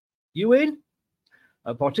 You in?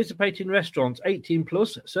 At participating restaurants, 18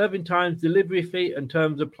 plus, serving times, delivery fee and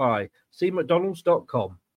terms apply. See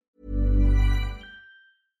mcdonalds.com.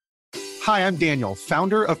 Hi, I'm Daniel,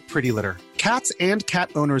 founder of Pretty Litter. Cats and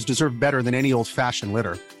cat owners deserve better than any old-fashioned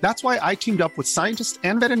litter. That's why I teamed up with scientists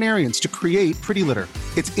and veterinarians to create Pretty Litter.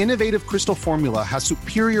 Its innovative crystal formula has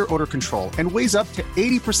superior odor control and weighs up to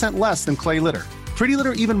 80% less than clay litter. Pretty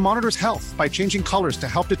Litter even monitors health by changing colors to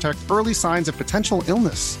help detect early signs of potential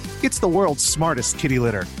illness. It's the world's smartest kitty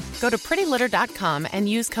litter. Go to prettylitter.com and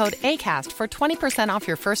use code ACAST for 20% off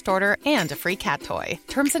your first order and a free cat toy.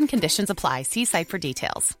 Terms and conditions apply. See site for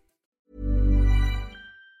details.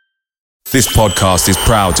 This podcast is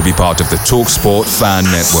proud to be part of the TalkSport Fan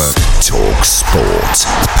Network. TalkSport.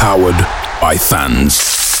 Powered by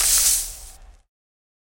fans.